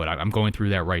fiberglass boat. I'm going through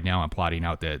that right now. I'm plotting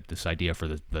out this idea for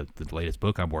the latest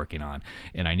book I'm working on,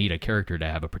 and I need a character to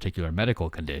have a particular medical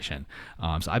condition.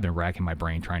 So I've been racking my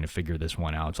brain trying to figure this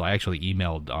one out. So I actually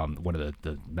emailed one of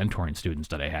the mentoring students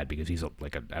that I had, because he's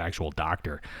an actual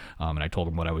doctor, and I told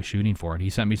him what I was shooting for, and he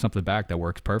sent me something back that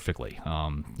works perfectly.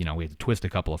 We had to twist a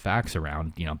couple of facts around.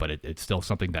 But it's still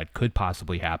something that could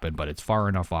possibly happen, but it's far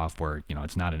enough off where,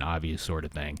 it's not an obvious sort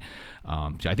of thing.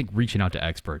 So I think reaching out to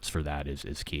experts for that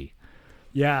is key.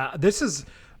 Yeah, this is,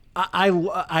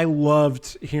 I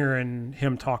loved hearing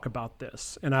him talk about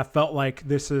this. And I felt like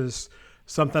this is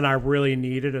something I really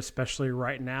needed, especially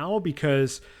right now,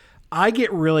 because I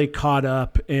get really caught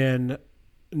up in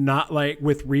not like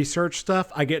with research stuff.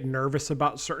 I get nervous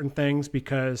about certain things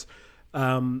because,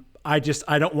 I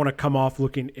don't want to come off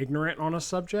looking ignorant on a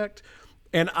subject.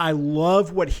 And I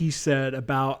love what he said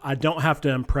about, I don't have to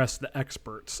impress the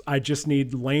experts. I just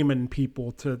need layman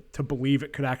people to believe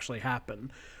it could actually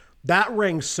happen. That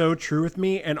rang so true with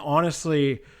me. And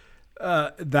honestly,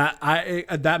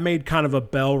 that made kind of a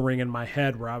bell ring in my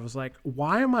head where I was like,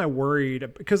 why am I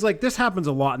worried? Because like this happens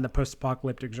a lot in the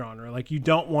post-apocalyptic genre. Like you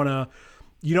don't want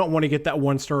to get that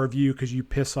 1-star review because you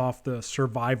piss off the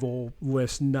survival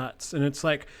list nuts. And it's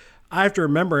like, I have to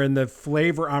remember, in the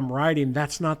flavor I'm writing,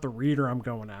 that's not the reader I'm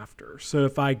going after. So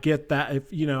if I get that, I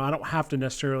don't have to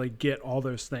necessarily get all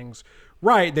those things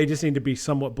right. They just need to be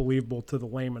somewhat believable to the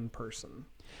layman person.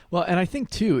 Well, and I think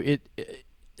too,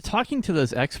 talking to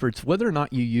those experts, whether or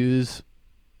not you use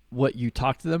what you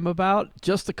talk to them about,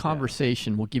 just the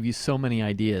conversation will give you so many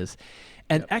ideas.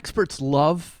 And experts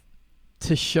love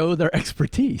to show their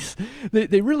expertise.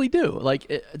 They really do.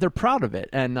 Like they're proud of it.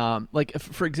 And like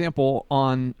for example,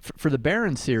 for the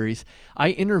Baron series, I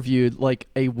interviewed like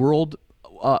a world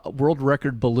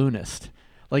record balloonist,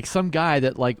 like some guy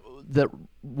that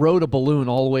rode a balloon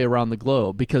all the way around the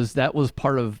globe, because that was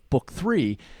part of book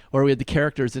 3 where we had the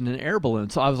characters in an air balloon.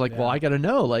 So I was like, well, I got to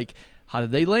know, like, how did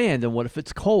they land, and what if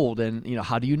it's cold, and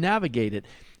how do you navigate it?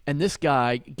 And this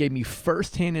guy gave me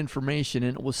firsthand information,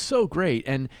 and it was so great.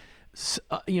 And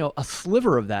a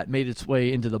sliver of that made its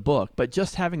way into the book, but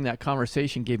just having that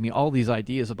conversation gave me all these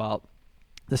ideas about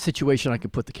the situation I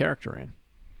could put the character in.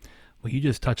 Well, you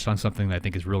just touched on something that I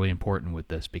think is really important with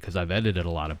this, because I've edited a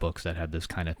lot of books that have this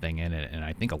kind of thing in it. And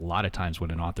I think a lot of times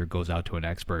when an author goes out to an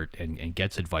expert and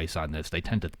gets advice on this, they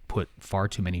tend to put far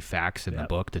too many facts in the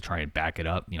book to try and back it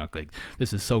up. Like,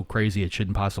 this is so crazy, it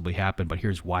shouldn't possibly happen, but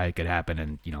here's why it could happen.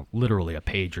 And, literally a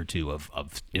page or two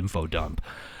of info dump.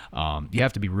 You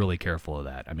have to be really careful of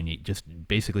that. I mean, you just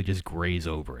basically just graze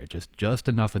over it. Just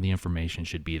enough of the information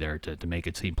should be there to make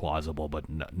it seem plausible, but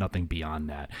nothing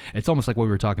beyond that. It's almost like what we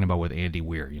were talking about with Andy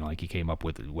Weir. Like he came up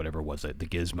with whatever it was, the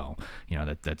gizmo.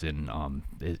 That's in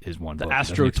his one book. The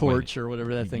Astro Torch or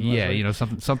whatever that thing was. Yeah,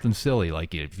 something silly.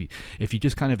 Like if you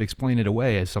just kind of explain it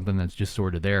away as something that's just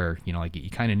sort of there, like you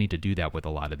kind of need to do that with a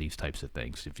lot of these types of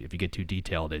things. If you get too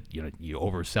detailed, you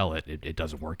oversell it. It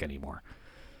doesn't work anymore.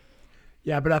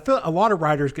 Yeah, but I feel a lot of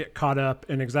writers get caught up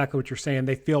in exactly what you're saying.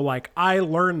 They feel like, I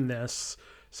learned this,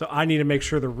 so I need to make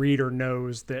sure the reader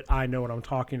knows that I know what I'm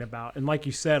talking about. And like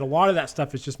you said, a lot of that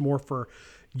stuff is just more for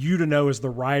you to know as the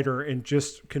writer and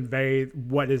just convey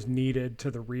what is needed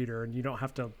to the reader. And you don't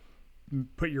have to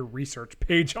put your research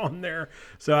page on there.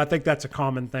 So I think that's a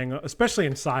common thing, especially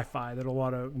in sci-fi, that a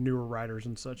lot of newer writers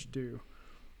and such do.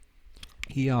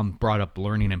 he brought up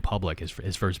Learning in Public.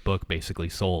 His first book basically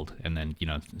sold, and then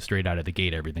straight out of the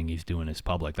gate, everything he's doing is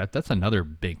public. That's another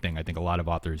big thing I think a lot of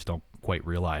authors don't quite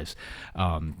realize.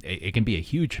 It can be a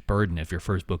huge burden if your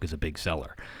first book is a big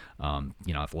seller.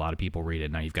 If a lot of people read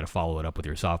it, now you've got to follow it up with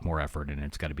your sophomore effort, and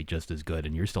it's got to be just as good,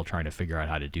 and you're still trying to figure out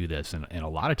how to do this. And a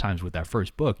lot of times with that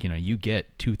first book, you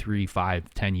get 2, 3,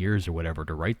 5, 10 years or whatever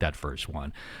to write that first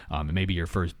one. It may be your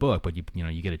first book, but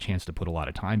you get a chance to put a lot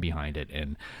of time behind it.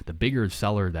 And the bigger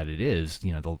seller that it is,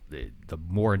 the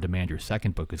more in demand your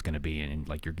second book is going to be, and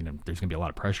like there's going to be a lot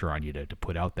of pressure on you to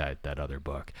put out that other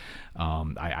book.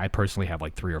 I personally have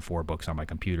like 3 or 4 books on my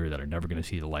computer that are never going to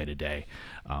see the light of day.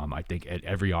 I think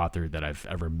every author that I've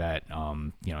ever met,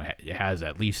 it has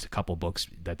at least a couple books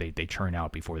that they churn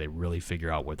out before they really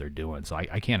figure out what they're doing. So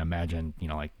I can't imagine,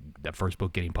 like that first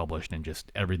book getting published and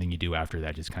just everything you do after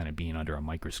that just kind of being under a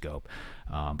microscope.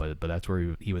 But that's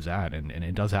where he was at, and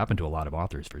it does happen to a lot of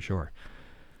authors for sure.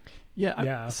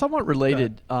 Yeah. Somewhat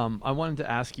related. I wanted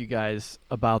to ask you guys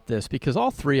about this because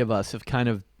all 3 of us have kind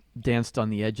of danced on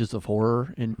the edges of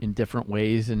horror in different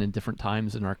ways and in different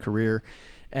times in our career.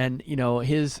 And,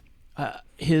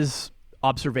 his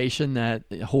observation that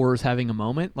horror is having a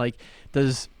moment, like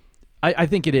I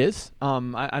think it is.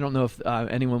 I don't know if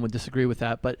anyone would disagree with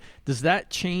that, but does that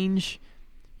change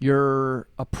your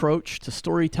approach to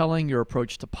storytelling, your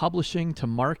approach to publishing, to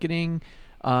marketing,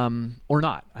 or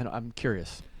not? I'm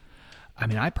curious. I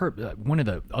mean, one of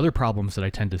the other problems that I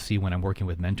tend to see when I'm working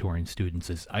with mentoring students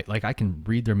is I can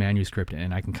read their manuscript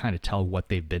and I can kind of tell what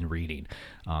they've been reading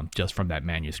just from that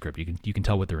manuscript. You can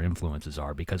tell what their influences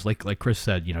are because like Chris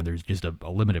said, there's just a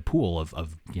limited pool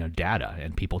of data,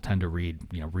 and people tend to read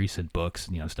recent books,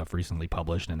 stuff recently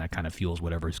published, and that kind of fuels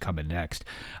whatever's coming next.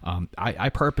 I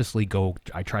purposely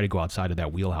try to go outside of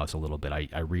that wheelhouse a little bit.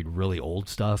 I read really old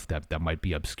stuff that might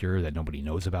be obscure, that nobody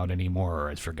knows about anymore or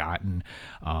has forgotten.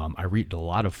 I read a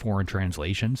lot of foreign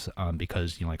translations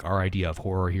because our idea of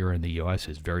horror here in the U.S.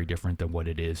 is very different than what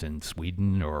it is in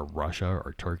Sweden or Russia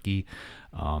or Turkey.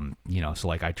 So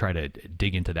I try to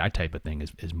dig into that type of thing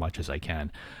as much as I can.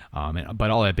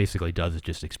 But all that basically does is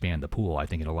just expand the pool. I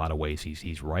think in a lot of ways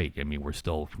he's right. I mean, we're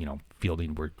still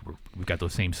fielding. We've got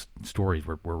those same stories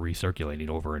we're recirculating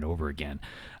over and over again.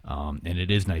 And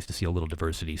it is nice to see a little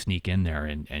diversity sneak in there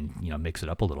and mix it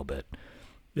up a little bit.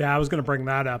 Yeah, I was going to bring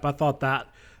that up. I thought that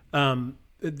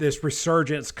this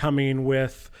resurgence coming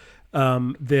with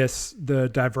the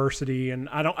diversity, and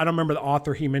I don't remember the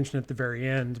author he mentioned at the very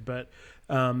end, but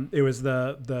it was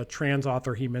the trans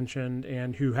author he mentioned,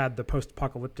 and who had the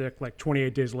post-apocalyptic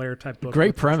 28 Days Later type book.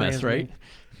 Great premise, right?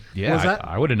 Yeah,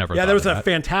 I would have never. Yeah, thought there was of a that.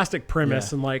 fantastic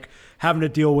premise, and having to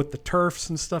deal with the TERFs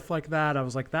and stuff like that. I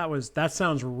was like, that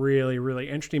sounds really, really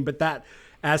interesting. But that,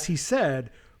 as he said,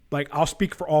 I'll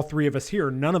speak for all 3 of us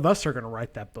here. None of us are going to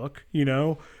write that book.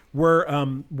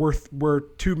 We're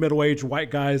 2 middle-aged white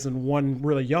guys and 1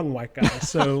 really young white guy.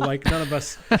 So none of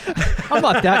us. I'm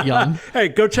not that young. Hey,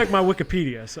 go check my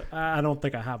Wikipedia. So I don't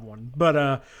think I have one,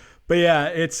 but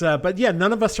yeah,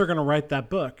 none of us are going to write that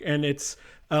book, and it's.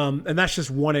 And that's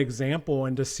just one example,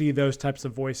 and to see those types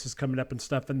of voices coming up and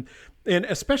stuff, and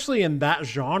especially in that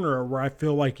genre where I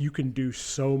feel like you can do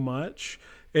so much,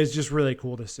 is just really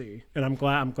cool to see. And I'm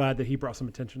glad that he brought some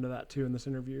attention to that too in this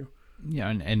interview. Yeah,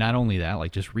 and not only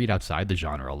that, just read outside the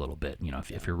genre a little bit.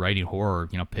 If you're writing horror,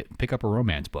 pick up a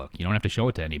romance book. You don't have to show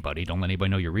it to anybody. Don't let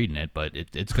anybody know you're reading it, but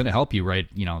it's going to help you write,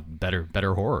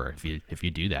 better horror if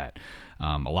you do that.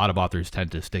 A lot of authors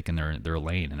tend to stick in their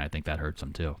lane, and I think that hurts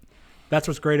them too. That's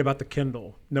what's great about the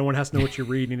Kindle. No one has to know what you're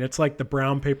reading. It's like the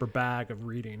brown paper bag of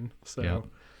reading. So Yep.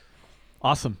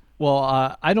 Awesome.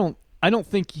 Well, I don't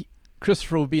think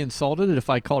Christopher would be insulted if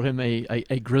I called him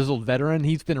a grizzled veteran.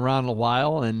 He's been around a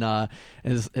while and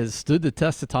has stood the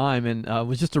test of time, and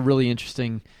was just a really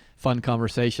interesting, fun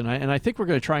conversation. And I think we're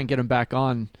going to try and get him back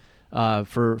on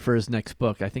for his next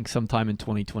book, I think sometime in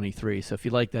 2023. So if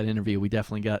you like that interview, we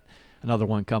definitely got another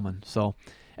one coming. So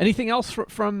anything else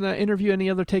from the interview? Any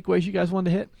other takeaways you guys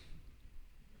wanted to hit?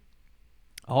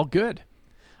 All good.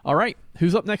 All right.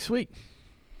 Who's up next week?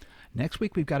 Next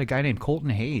week, we've got a guy named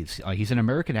Colton Hayes. He's an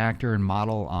American actor and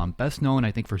model, best known,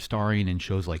 I think, for starring in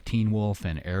shows like Teen Wolf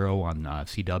and Arrow on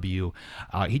CW.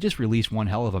 He just released one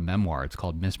hell of a memoir. It's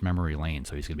called Miss Memory Lane,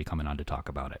 so he's going to be coming on to talk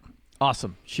about it.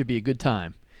 Awesome. Should be a good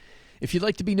time. If you'd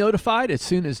like to be notified as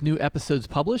soon as new episodes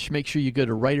publish, make sure you go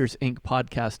to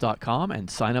writersincpodcast.com and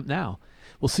sign up now.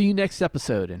 We'll see you next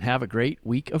episode, and have a great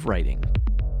week of writing.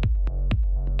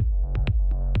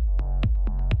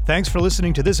 Thanks for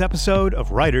listening to this episode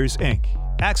of Writers Inc.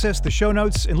 Access the show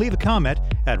notes and leave a comment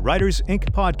at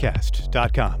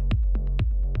writersincpodcast.com.